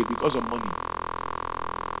stupid because of money.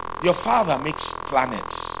 Your father makes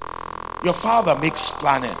planets. Your father makes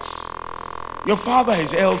planets. Your father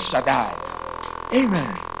is El Shaddai.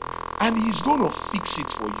 Amen. And he's going to fix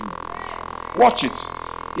it for you. Watch it.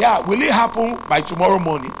 Yeah, will it happen by tomorrow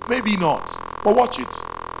morning? Maybe not. But watch it.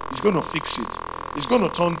 He's going to fix it. He's going to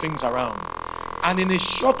turn things around. And in a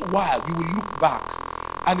short while, you will look back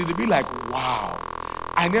and it'll be like, wow,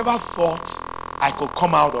 I never thought I could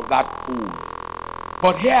come out of that hole.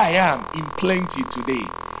 But here I am in plenty today.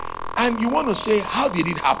 And you want to say, how did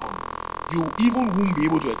it happen? You even won't be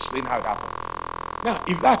able to explain how it happened. Now,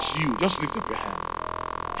 if that's you, just lift up your hand.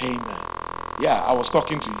 Amen. Yeah, I was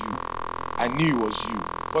talking to you. I knew it was you.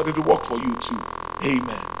 But it'll work for you too.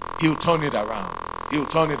 Amen. He'll turn it around. He'll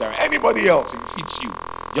turn it around. Anybody else, if it fits you,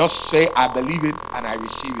 just say, I believe it and I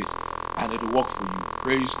receive it. And it'll work for you.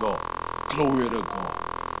 Praise God. Glory to God.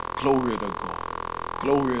 Glory to God.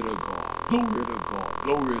 Glory to God. Glory to God.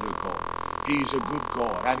 Glory to God. He's a good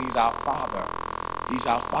God and he's our Father. He's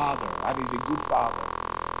our Father and he's a good Father.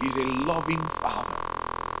 He's a loving Father.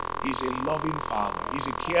 He's a loving Father. He's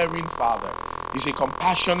a caring Father. He's a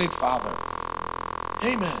compassionate Father.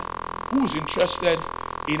 Amen. Who's interested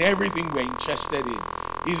in everything we're interested in?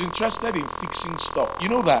 He's interested in fixing stuff. You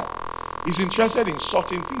know that? He's interested in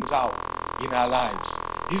sorting things out in our lives.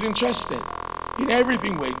 He's interested in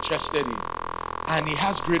everything we're interested in. And he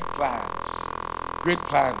has great plans. Great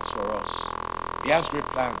plans for us. He has great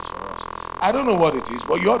plans for us. I don't know what it is,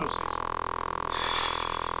 but you ought to say something.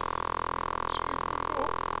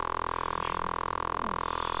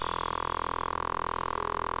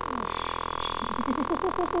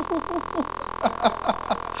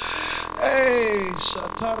 Hey,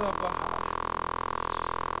 Shatarabaha.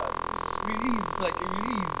 It's release, like a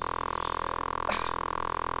release.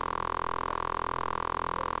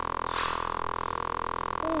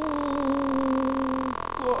 Oh,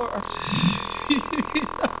 God.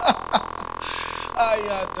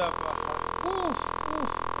 Ayadabaha.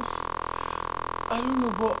 I don't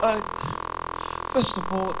know, but first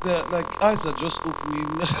of all, the like eyes are just opening.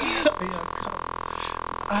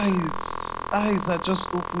 Eyes are just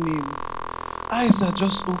opening. Eyes are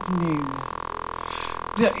just opening.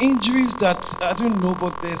 There are injuries that I don't know,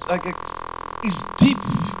 but it's deep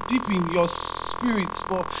in your spirit.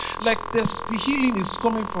 But like the healing is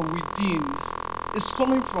coming from within. It's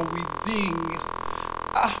coming from within.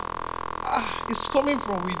 It's coming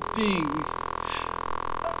from within.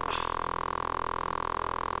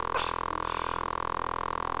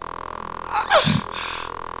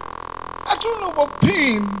 I don't know what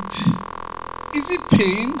pain. Is it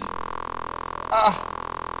pain?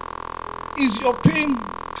 Is your pain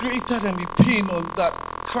greater than the pain on that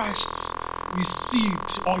Christ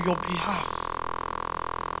received on your behalf?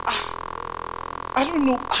 I don't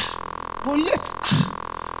know. But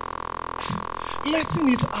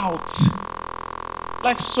letting it out.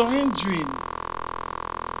 Like surrendering.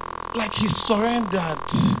 Like he surrendered.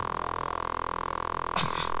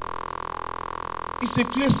 It's a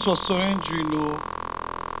place for surrendering, no?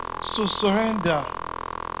 So surrender.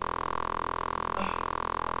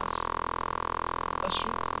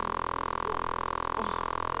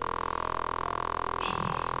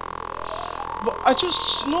 But I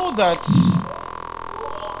just know that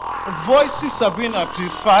voices are being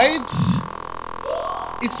amplified.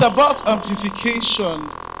 It's about amplification.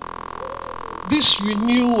 This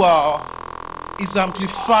renewal is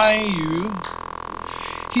amplifying you.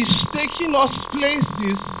 He's taking us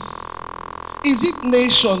places. Is it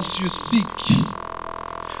nations you seek?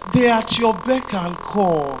 They are at your beck and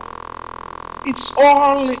call. It's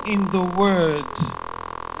all in the Word.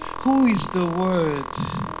 Who is the Word?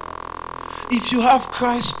 If you have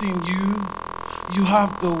Christ in you, you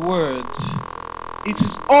have the Word. It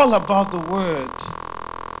is all about the Word.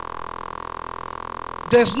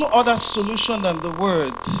 There's no other solution than the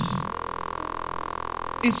Word.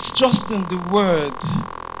 It's just in the Word.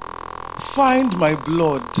 Find my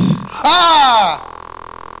blood.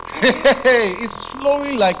 It's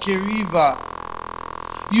flowing like a river.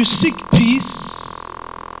 You seek peace.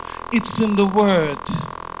 It's in the Word.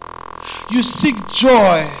 You seek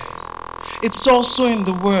joy. It's also in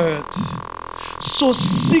the Word. So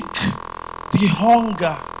seek the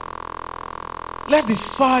hunger. Let the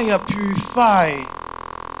fire purify.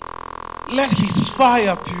 Let his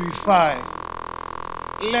fire purify.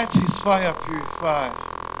 Let his fire purify.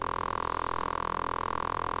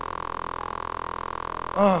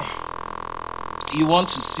 You want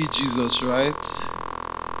to see Jesus, right?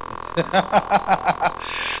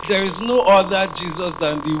 There is no other Jesus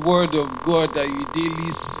than the Word of God that you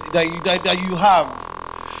daily that you have.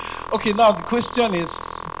 Okay, now the question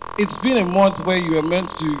is, it's been a month where you were meant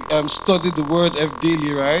to study the Word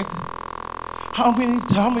daily, right? How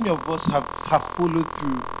many of us have followed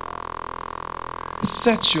through?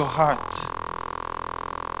 Set your heart.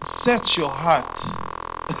 Set your heart.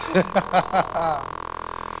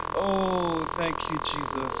 Oh, thank you,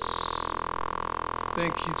 Jesus.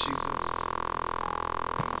 Thank you, Jesus.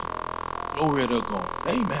 Glory to God.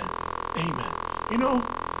 Amen. Amen. You know,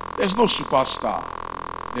 there's no superstar.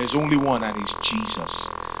 There's only one, and it's Jesus.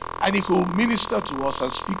 And he will minister to us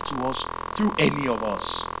and speak to us through any of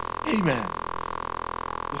us. Amen.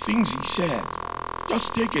 The things he said,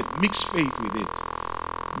 just take it. Mix faith with it.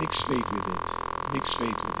 Mix faith with it. Mix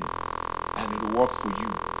faith with it. And it will work for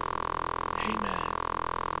you. Amen.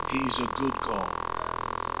 He is a good God.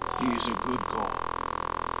 He is a good God.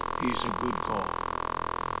 He is a good God.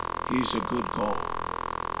 He is a good God.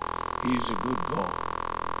 He is a good God.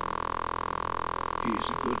 He is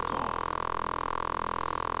a good God.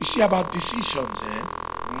 You see, about decisions,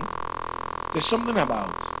 there's something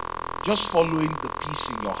about just following the peace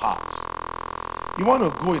in your heart. You want to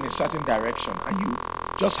go in a certain direction and you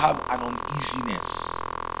just have an uneasiness,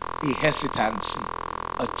 a hesitancy,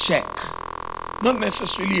 a check. Not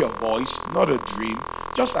necessarily a voice, not a dream,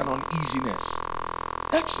 just an uneasiness.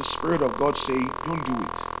 That's the Spirit of God saying, don't do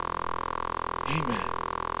it. Amen.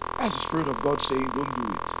 That's the Spirit of God saying, don't do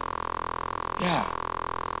it. Yeah.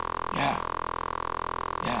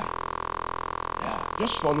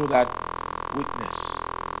 Just follow that witness.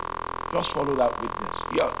 Just follow that witness.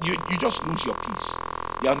 You just lose your peace.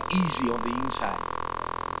 You're uneasy on the inside.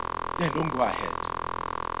 Then don't go ahead.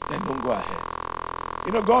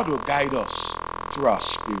 You know, God will guide us through our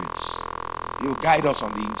spirits. He will guide us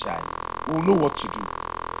on the inside. We will know what to do.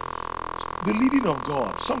 The leading of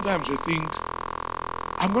God. Sometimes we think,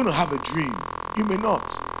 I'm going to have a dream. You may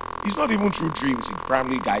not. It's not even through dreams it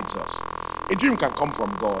primarily guides us. A dream can come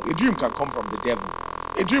from God. A dream can come from the devil.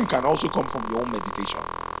 A dream can also come from your own meditation.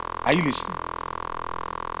 Are you listening?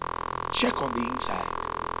 Check on the inside.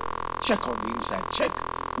 Check on the inside. Check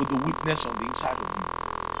with the witness on the inside of you.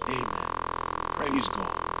 Amen. Praise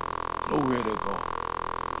God. Glory to God.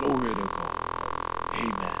 Glory to God.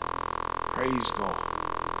 Amen. Praise God.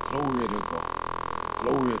 Glory to God.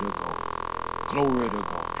 Glory to God. Glory to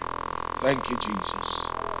God. Thank you, Jesus.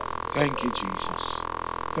 Thank you, Jesus.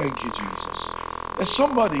 Thank you, Jesus. There's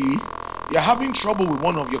somebody, you're having trouble with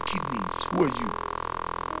one of your kidneys. Who are you?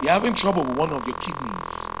 You're having trouble with one of your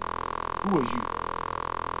kidneys. Who are you?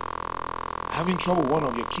 Having trouble with one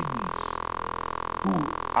of your kidneys. Who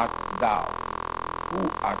art thou? Who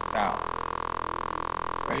art thou?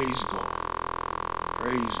 Praise God.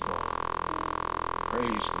 Praise God.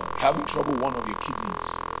 Praise God. Having trouble with one of your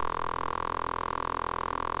kidneys.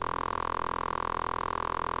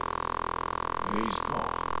 Praise God.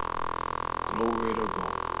 Glory to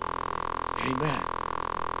God. Amen.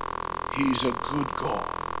 He is a good God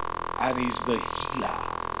and He's the healer.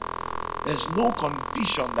 There's no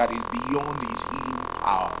condition that is beyond His healing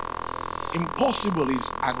power. Impossible is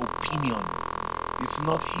an opinion. It's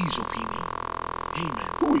not His opinion. Amen.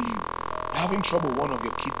 Who are you? You're having trouble with one of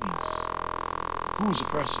your kidneys. Who is the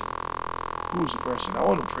person? Who is the person? I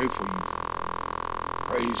want to pray for you.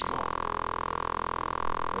 Praise God.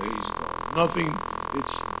 Praise God.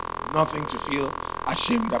 It's nothing to feel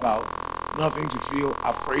ashamed about. Nothing to feel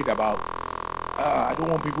afraid about. I don't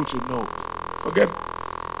want people to know. Forget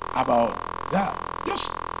about that.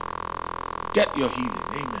 Just get your healing.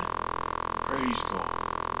 Amen. Praise God.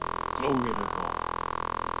 Glory to God.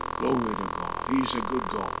 Glory to God. He is a good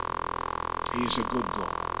God. He is a good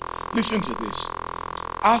God. Listen to this.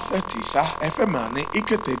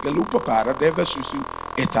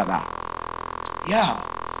 Yeah.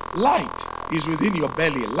 Light is within your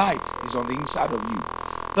belly. Light is on the inside of you.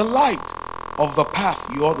 The light of the path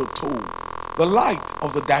you ought to toe. The light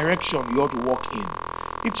of the direction you ought to walk in.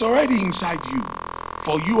 It's already inside you.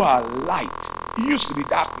 For you are light. You used to be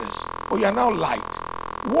darkness, but you are now light.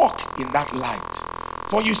 Walk in that light.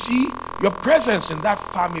 For you see, your presence in that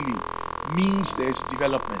family means there's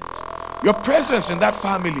development. Your presence in that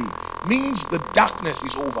family means the darkness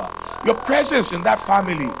is over. Your presence in that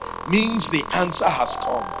family means the answer has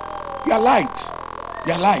come. You are light.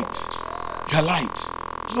 You are light. You are light.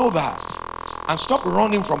 Know that. And stop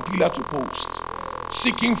running from pillar to post,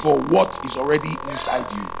 seeking for what is already inside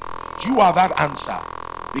you. You are that answer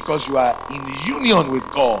because you are in union with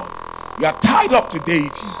God. You are tied up to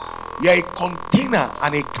deity. You are a container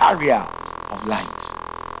and a carrier of light.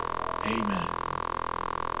 Amen.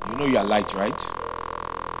 You know you are light, right?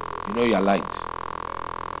 You know you are light.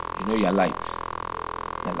 You know you are light.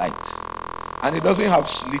 You are light. And it doesn't have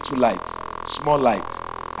little light, small light.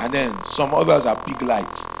 And then some others are big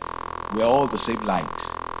lights. We're all the same light.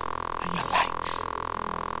 And you're light.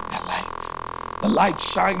 You're light. The light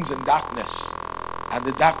shines in darkness. And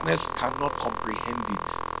the darkness cannot comprehend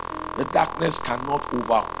it. The darkness cannot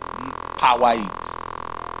overpower it.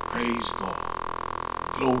 Praise God.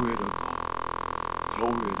 Glory to God.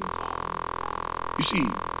 Glory to God. You see,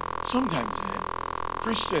 sometimes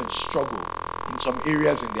Christians struggle in some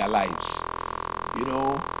areas in their lives. You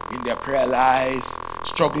know, in their prayer life,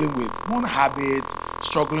 struggling with one habit,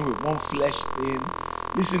 struggling with one flesh thing.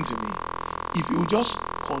 Listen to me. If you just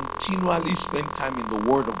continually spend time in the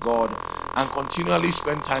Word of God and continually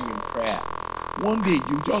spend time in prayer, one day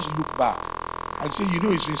you just look back and say, you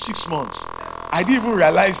know, it's been 6 months. I didn't even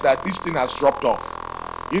realize that this thing has dropped off.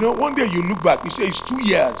 You know, one day you look back, you say it's 2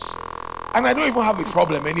 years and I don't even have a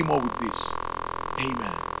problem anymore with this.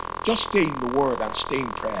 Amen. Just stay in the Word and stay in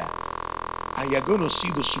prayer. And you're going to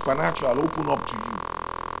see the supernatural open up to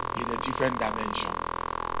you in a different dimension.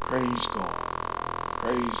 Praise God.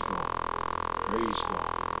 Praise God. Praise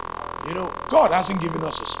God. You know, God hasn't given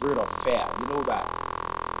us a spirit of fear. You know that.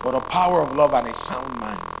 But a power of love and a sound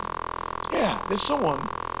mind. Yeah,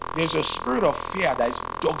 there's a spirit of fear that is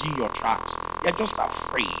dogging your tracks. You're just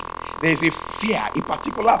afraid. There's a fear, a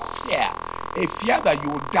particular fear. A fear that you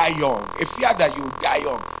will die young. A fear that you will die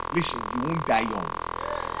young. Listen, you won't die young.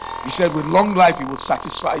 He said with long life He will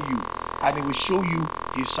satisfy you and He will show you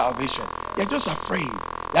His salvation. You're just afraid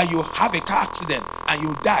that you have a car accident and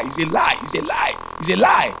you'll die. It's a lie. It's a lie. It's a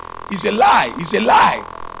lie. It's a lie. It's a lie.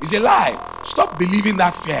 It's a lie. Stop believing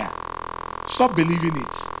that fear. Stop believing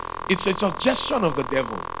it. It's a suggestion of the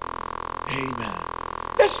devil. Amen.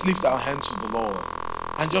 Let's lift our hands to the Lord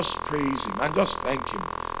and just praise Him and just thank Him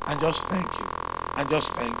and just thank Him and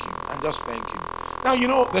just thank Him and just thank Him. Now, you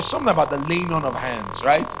know, there's something about the laying on of hands,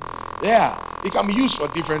 right? Yeah, it can be used for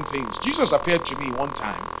different things. Jesus appeared to me one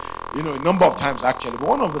time, you know, a number of times actually, but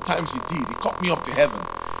one of the times He did, He caught me up to heaven.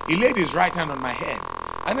 He laid His right hand on my head,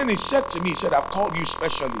 and then He said to me, He said, I've called you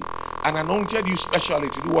specially and anointed you specially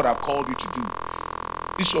to do what I've called you to do.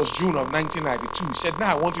 This was June of 1992. He said,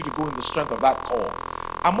 now I want you to go in the strength of that call.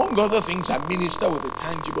 Among other things, I minister with the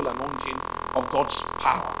tangible anointing of God's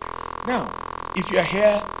power. Now, if you're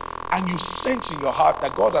here and you sense in your heart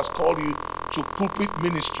that God has called you to pulpit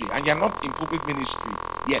ministry, and you're not in pulpit ministry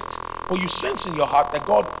yet, but you sense in your heart that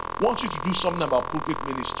God wants you to do something about pulpit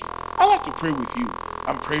ministry, I'd like to pray with you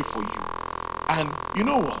and pray for you. And you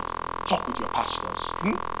know what? Talk with your pastors.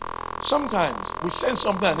 Sometimes we sense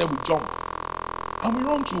something and then we jump and we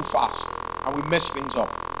run too fast and we mess things up.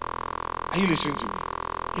 Are you listening to me?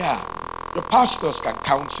 Yeah. Your pastors can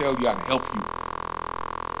counsel you and help you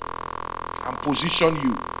and position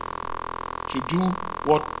you to do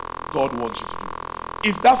what God wants you to do.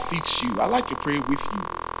 If that fits you, I'd like to pray with you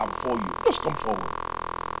and for you. Just come forward.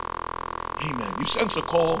 Amen. You sense a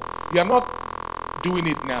call. You are not doing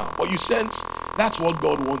it now, but you sense that's what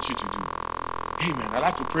God wants you to do. Amen. I'd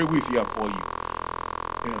like to pray with you and for you.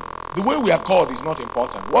 Yeah. The way we are called is not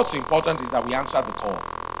important. What's important is that we answer the call.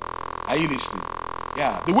 Are you listening?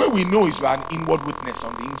 Yeah. The way we know is by an inward witness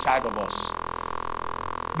on the inside of us.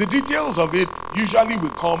 The details of it usually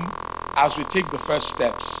will come as we take the first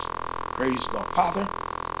steps. Praise God. Father,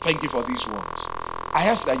 thank you for these ones. I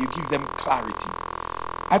ask that you give them clarity.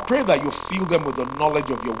 I pray that you fill them with the knowledge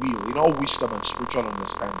of your will in all wisdom and spiritual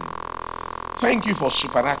understanding. Thank you for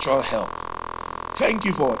supernatural help. Thank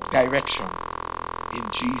you for direction. In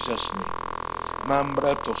Jesus' name.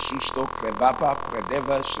 Mambra to susto crevapa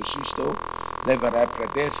predeva susisto levere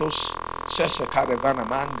predethos sesa caravana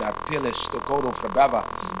manga tiles to coro frebava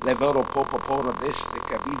levero popo poro deste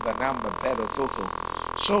caviva namba pero thotho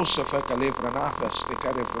so se feca levranathas te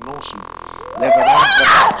carefrenosu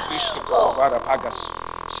leveranta Cristo coro vara pagas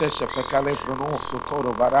sesa feca lefrenoso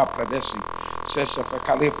coro vara predesi sesa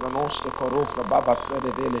feca lefrenosto coro frebaba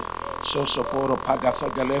fede dele so foro paga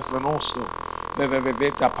fega lefrenosto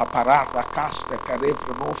Veveveta paparata casta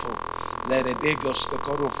carefrenofo lere degos de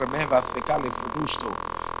coro fremeva fecale frudusto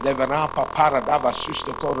levana papara dava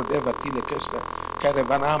susto coro deva tile kesta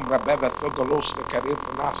carevanambra beva thogolos de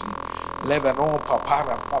carefrenasi levanon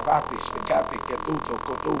papara pavati sticate ketuto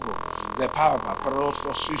kotubo le pava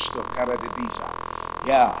proso susto caradisa.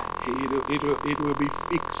 Yeah, it will be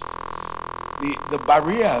fixed. The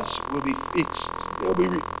barriers will be fixed. They'll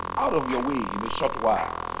be out of your way in a short while.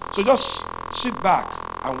 So just sit back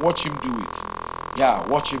and watch him do it. Yeah,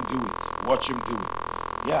 watch him do it. Watch him do it.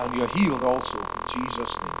 Yeah, and you're healed also in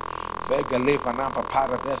Jesus' name. Vega levanampa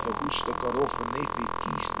paradetho husto corofroneti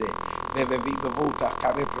kiste. Veve viva vota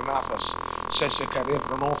carepronathas. Sese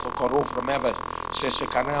carefronotho corofromeva. Sese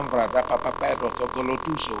canambra da papapedo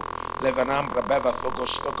togolotuso. Levanambra beva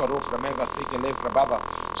thogosto corofromeva thiga lefrabava.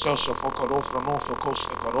 Soso focorofronotho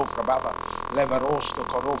costa corofrabava. Levarosto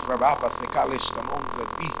corofrabava thicalista mongra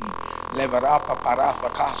dihi. Levarapa paratha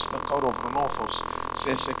casta corovronothos.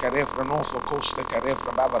 Sese carefronotho costa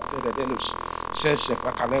carefrabava theredelus. Sese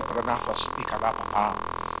facalepranathas ticalapapa.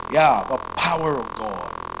 Yeah, the power of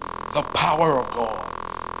God. The power of God.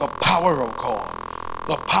 The power of God.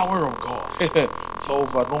 The power of God.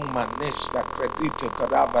 Thova noma nesta credite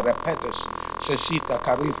cadava repetes. Sesita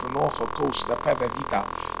carefronotho costa pevevita.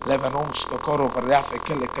 Levanonsto corovrafe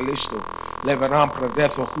kele calisto. Levanam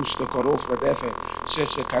predetho husto corofradefe.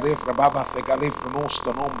 Sese carefra baba fe carefra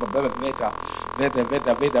nosto nomba beveta. Veda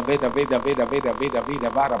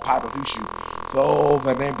vara paradushu. Tho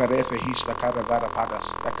venem berefe hista caravara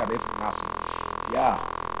padas ta carefra nasi. Yeah,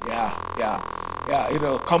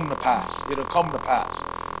 it'll come to pass. It'll come to pass.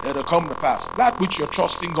 It'll come to pass. That which you're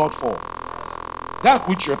trusting God for. That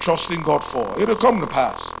which you're trusting God for. It'll come to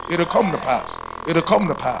pass. It'll come to pass. It'll come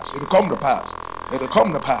to pass. It'll come to pass. It'll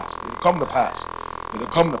come to pass. It'll come to pass. It'll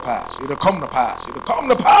come to pass. It'll come to pass. It'll come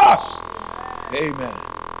to pass. Amen.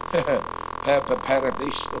 Pepe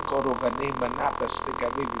paradisto coro venema nata stica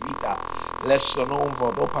vivita. Lesso non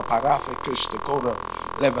vodopa parafe questo coro.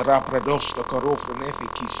 Leverà predosto coro frenethi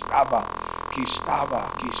chi stava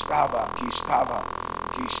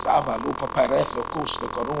lupa paretho costa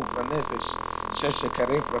coron frenethis. Sesse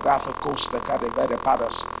care fredato costa care vere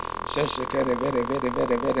paras. Sesse care vere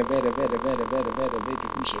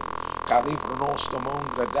cuso. Carifro nosto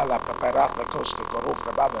mongra dalla paparata costa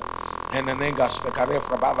corofra baba. Enanengas de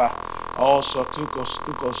carefra baba. Also tukos,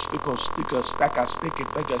 staka, sticky,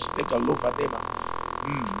 pega, sticka, lufa dema.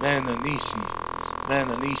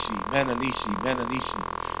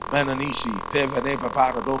 Mananisi, teva neba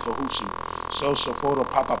para dofa husu. So foro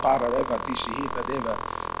papa para eva disi hita deva.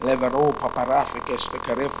 Levano paparafica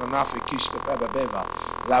stica refra nafi kista peba beva.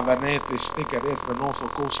 Lavanete stica refra notho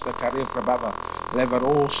costa carefra baba.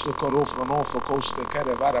 Levaro sto corofra notho costa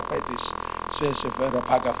carevara petis. Sese vera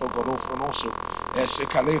pagatho corofra noso. Esse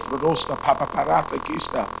calefra nosta papa parata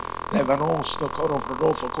kista. Levano sto corofra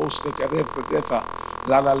notho costa carefra detha.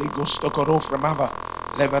 La ligo stokoro framava.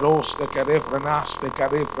 Leveros de carefrenas de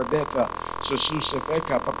carefredeta. Sesus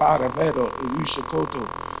efeka papara vero. Ilushakoto.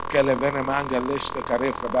 Que le venemanga leste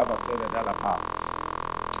carefrebava fede della pa.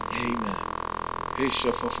 Amen.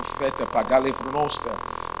 Hisha fofeta pagale fronosta.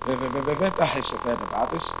 Veveta hesefeta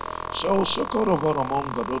batis. So socorro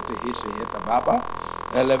voromongo dote hisse heta baba.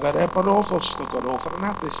 Elevere parothos stokoro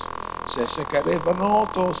frenatis. Se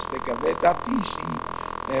carevanotos de cavetatisi.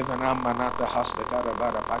 Evanam manata hasta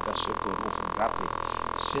caravara paga socorro frenate.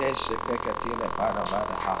 Se pecatile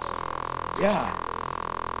paravada hasta. Yeah.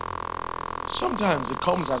 Sometimes it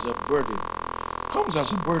comes as a burden. Comes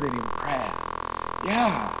as a burden in prayer.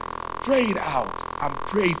 Yeah. Pray it out and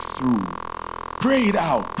pray it through. Pray it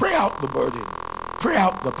out. Pray out the burden. Pray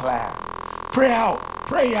out the plan. Pray out.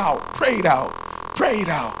 Pray out. Pray it out. Pray it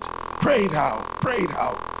out. Pray it out. Pray it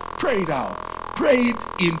out. Pray it out. Pray it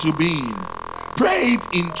into being. Pray it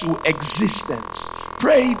into existence.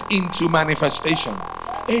 Pray it into manifestation.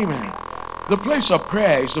 Amen. The place of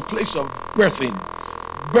prayer is the place of birthing.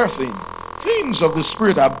 Birthing. Things of the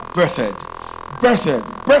Spirit are birthed.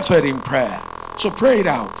 Birthed in prayer. So pray it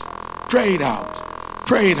out. Pray it out.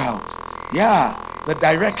 Pray it out. Yeah. The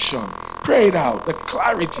direction. Pray it out. The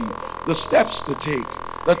clarity. The steps to take.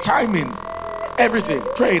 The timing. Everything.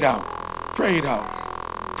 Pray it out. Pray it out.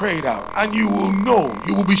 Pray it out. And you will know.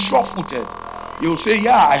 You will be sure-footed. You will say,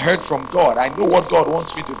 yeah, I heard from God. I know what God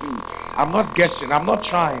wants me to do. I'm not guessing. I'm not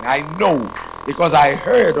trying. I know. Because I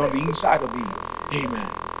heard on the inside of me. Amen.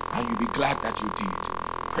 And you'll be glad that you did.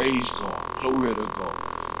 Praise God. Glory to God.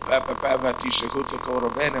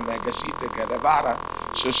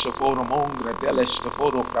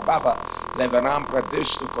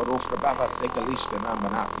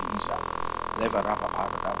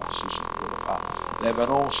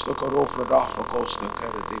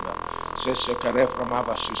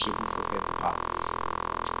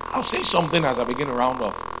 I'll say something as I begin to round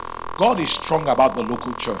off. God is strong about the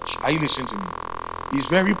local church. Are you listening to me? He's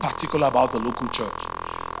very particular about the local church.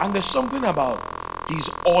 And there's something about his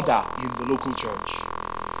order in the local church.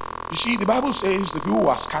 You see, the Bible says the people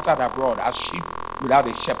were scattered abroad as sheep without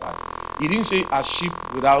a shepherd. He didn't say as sheep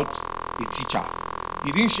without a teacher.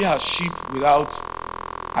 He didn't say as sheep without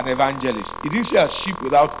an evangelist. He didn't say as sheep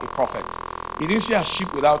without a prophet. He didn't say as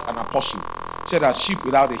sheep without an apostle. He said as sheep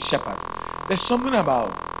without a shepherd. There's something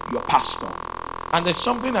about your pastor. And there's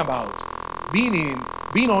something about being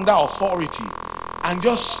under authority and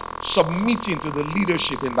just submitting to the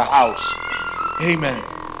leadership in the house. Amen.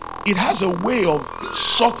 It has a way of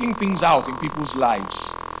sorting things out in people's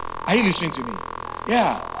lives. Are you listening to me?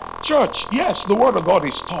 Yeah. Church, yes, the word of God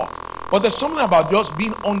is taught. But there's something about just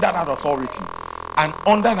being under that authority and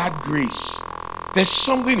under that grace. There's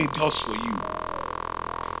something it does for you.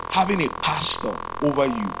 Having a pastor over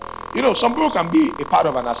you. You know, some people can be a part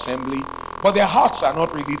of an assembly, but their hearts are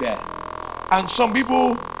not really there. And some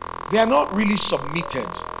people, they are not really submitted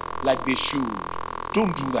like they should.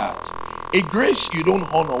 Don't do that. A grace you don't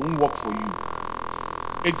honor won't work for you.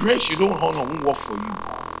 A grace you don't honor won't work for you.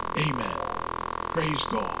 Amen. Praise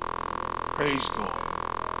God. Praise God.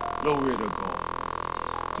 Glory to God.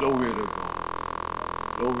 Glory to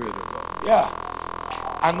God. Glory to God. Yeah.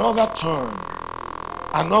 Another turn.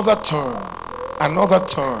 Another turn. Another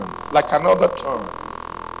turn. Like another turn.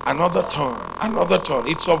 Another turn. Another turn.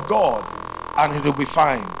 It's of God. And it'll be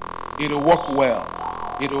fine. It'll work well.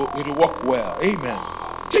 It'll work well. Amen.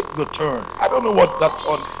 Take the turn. I don't know what that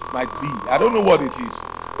turn might be. I don't know what it is.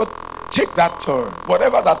 But take that turn.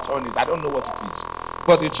 Whatever that turn is, I don't know what it is.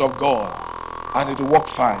 But it's of God. And it'll work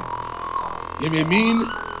fine. It may mean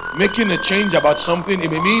making a change about something. It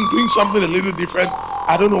may mean doing something a little different.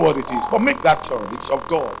 I don't know what it is. But make that turn. It's of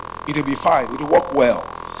God. It'll be fine. It'll work well.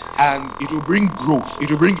 And it will bring growth. It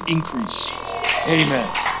will bring increase. Amen.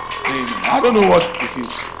 Amen. I don't know what it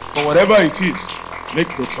is. But whatever it is,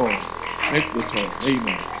 make the turn. Make the turn.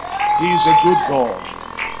 Amen. He is a good God.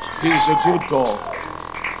 He is a good God.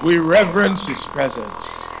 We reverence His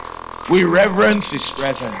presence. We reverence His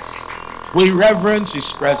presence. We reverence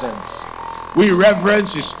His presence. We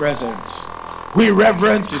reverence His presence. We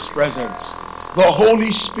reverence His presence. The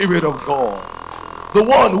Holy Spirit of God. The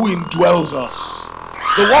one who indwells us.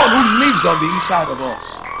 The one who lives on the inside of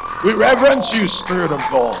us. We reverence you, Spirit of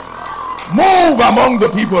God. Move among the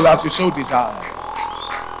people as you so desire.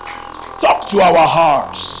 Talk to our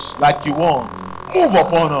hearts like you want. Move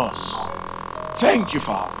upon us. Thank you,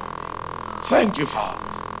 Father. Thank you, Father.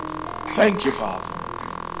 Thank you, Father.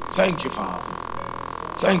 Thank you, Father.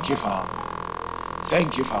 Thank you, Father.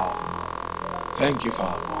 Thank you, Father. Thank you,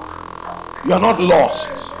 Father. You are not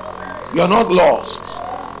lost. You are not lost.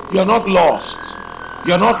 You are not lost.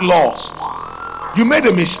 You are not lost. You made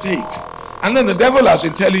a mistake. And then the devil has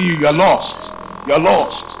been telling you, you're lost. You're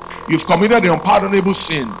lost. You've committed an unpardonable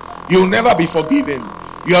sin. You'll never be forgiven.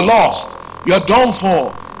 You're lost. You're done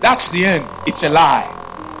for. That's the end. It's a lie.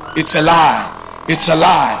 It's a lie. It's a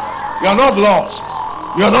lie. You're not lost.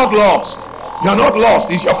 You're not lost. You're not lost.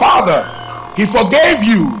 He's your Father. He forgave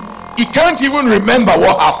you. He can't even remember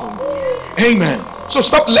what happened. Amen. So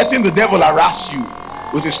stop letting the devil harass you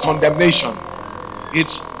with his condemnation.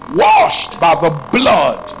 It's washed by the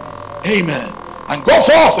blood. Amen. And go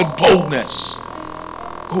forth in boldness.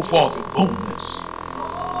 Go forth in boldness.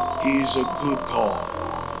 He is a good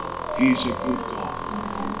God. He is a good God.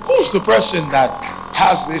 Who's the person that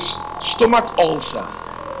has this stomach ulcer?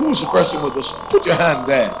 Who's the person with this? Put your hand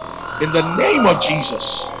there. In the name of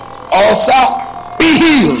Jesus. Ulcer, be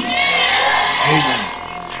healed. Amen.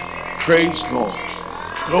 Praise God.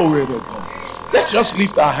 Glory to God. Let's just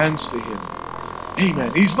lift our hands to him.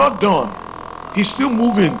 Amen. He's not done. He's still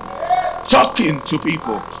moving, talking to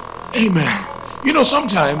people. Amen. You know,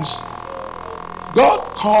 sometimes God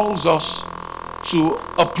calls us to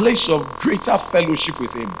a place of greater fellowship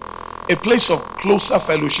with him, a place of closer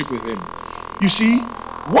fellowship with him. You see,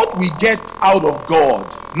 what we get out of God,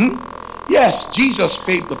 yes, Jesus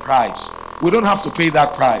paid the price. We don't have to pay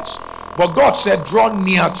that price. But God said, draw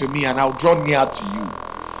near to me and I'll draw near to you.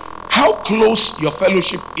 How close your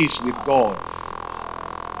fellowship is with God,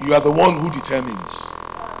 you are the one who determines.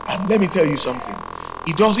 And let me tell you something.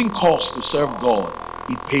 It doesn't cost to serve God.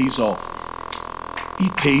 It pays off.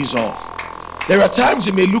 It pays off. There are times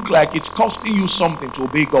it may look like it's costing you something to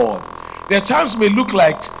obey God. There are times it may look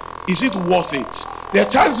like, is it worth it? There are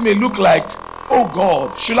times it may look like, oh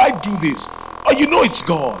God, should I do this? Oh, you know it's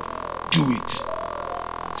God. Do it.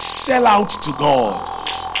 Sell out to God.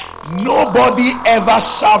 Nobody ever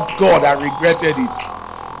served God and regretted it.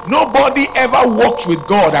 Nobody ever walked with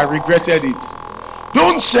God and regretted it.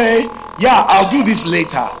 Don't say, yeah, I'll do this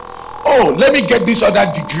later. Oh, let me get this other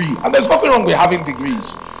degree. And there's nothing wrong with having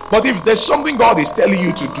degrees. But if there's something God is telling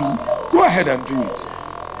you to do, go ahead and do it.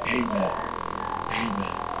 Amen.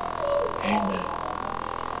 Amen. Amen.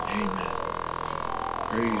 Amen.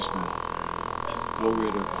 Praise God.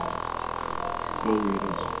 Glory to God. Glory to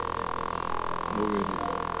God. Glory to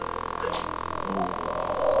God. Glory to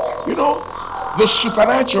God. You know, the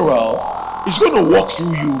supernatural is going to walk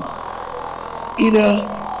through you in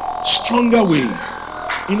a stronger way.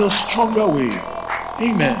 In a stronger way.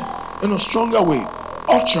 Amen. In a stronger way.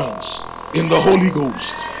 Utterance in the Holy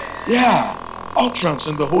Ghost. Yeah. Utterance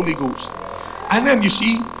in the Holy Ghost. And then you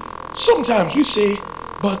see, sometimes we say,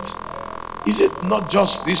 but is it not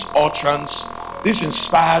just this utterance, this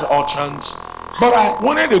inspired utterance? But I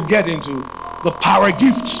wanted to get into the power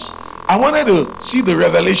gifts. I wanted to see the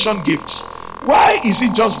revelation gifts. Why is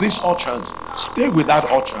it just this utterance? Stay with that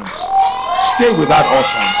utterance. Stay with that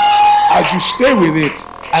utterance. As you stay with it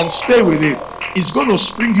and stay with it, it's going to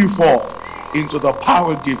spring you forth into the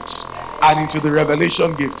power gifts and into the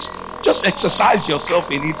revelation gifts. Just exercise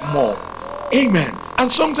yourself in it more. Amen.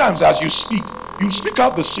 And sometimes as you speak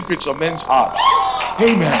out the secrets of men's hearts.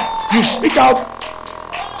 Amen. You speak out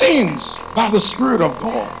things by the Spirit of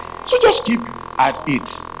God. So just keep at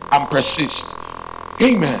it and persist.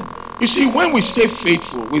 Amen. You see, when we stay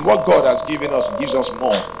faithful with what God has given us, it gives us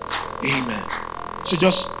more. Amen. So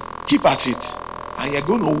just keep at it, and you're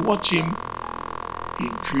going to watch him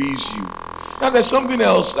increase you. Now there's something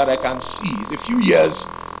else that I can see. It's a few years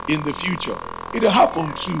in the future. It'll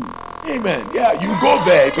happen too. Amen. Yeah, you go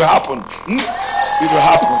there, it will happen. It will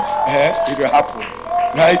happen. It will happen.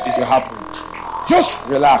 Right? It will happen. Just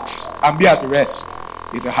relax and be at rest.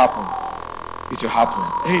 It will happen. It will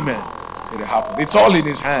happen. Amen. It will happen. It's all in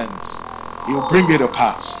his hands. He will bring it to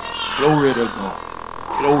pass. Glory to God.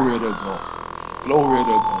 Glory to God. Glory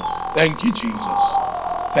to God. Thank you, Jesus.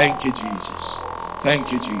 Thank you, Jesus.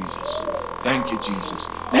 Thank you, Jesus. Thank you, Jesus.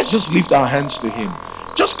 Let's just lift our hands to him.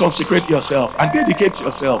 Just consecrate yourself and dedicate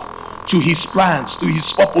yourself to his plans, to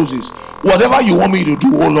his purposes. Whatever you want me to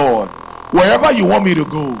do, oh Lord. Wherever you want me to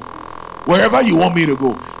go. Wherever you want me to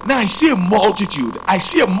go. Now I see a multitude. I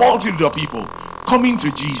see a multitude of people coming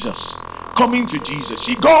to Jesus. Coming to Jesus.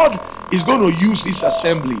 See, God is going to use this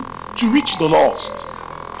assembly to reach the lost.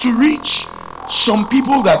 To reach some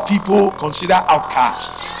people that people consider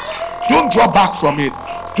outcasts. Don't draw back from it.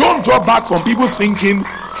 Don't draw back from people thinking,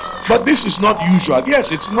 but this is not usual.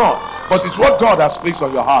 Yes, it's not. But it's what God has placed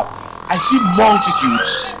on your heart. I see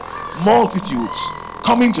multitudes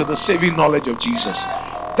coming to the saving knowledge of Jesus.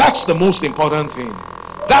 That's the most important thing.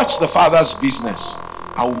 That's the Father's business.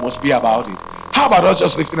 And we must be about it. How about us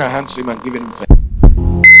just lifting our hands to him and giving him thanks?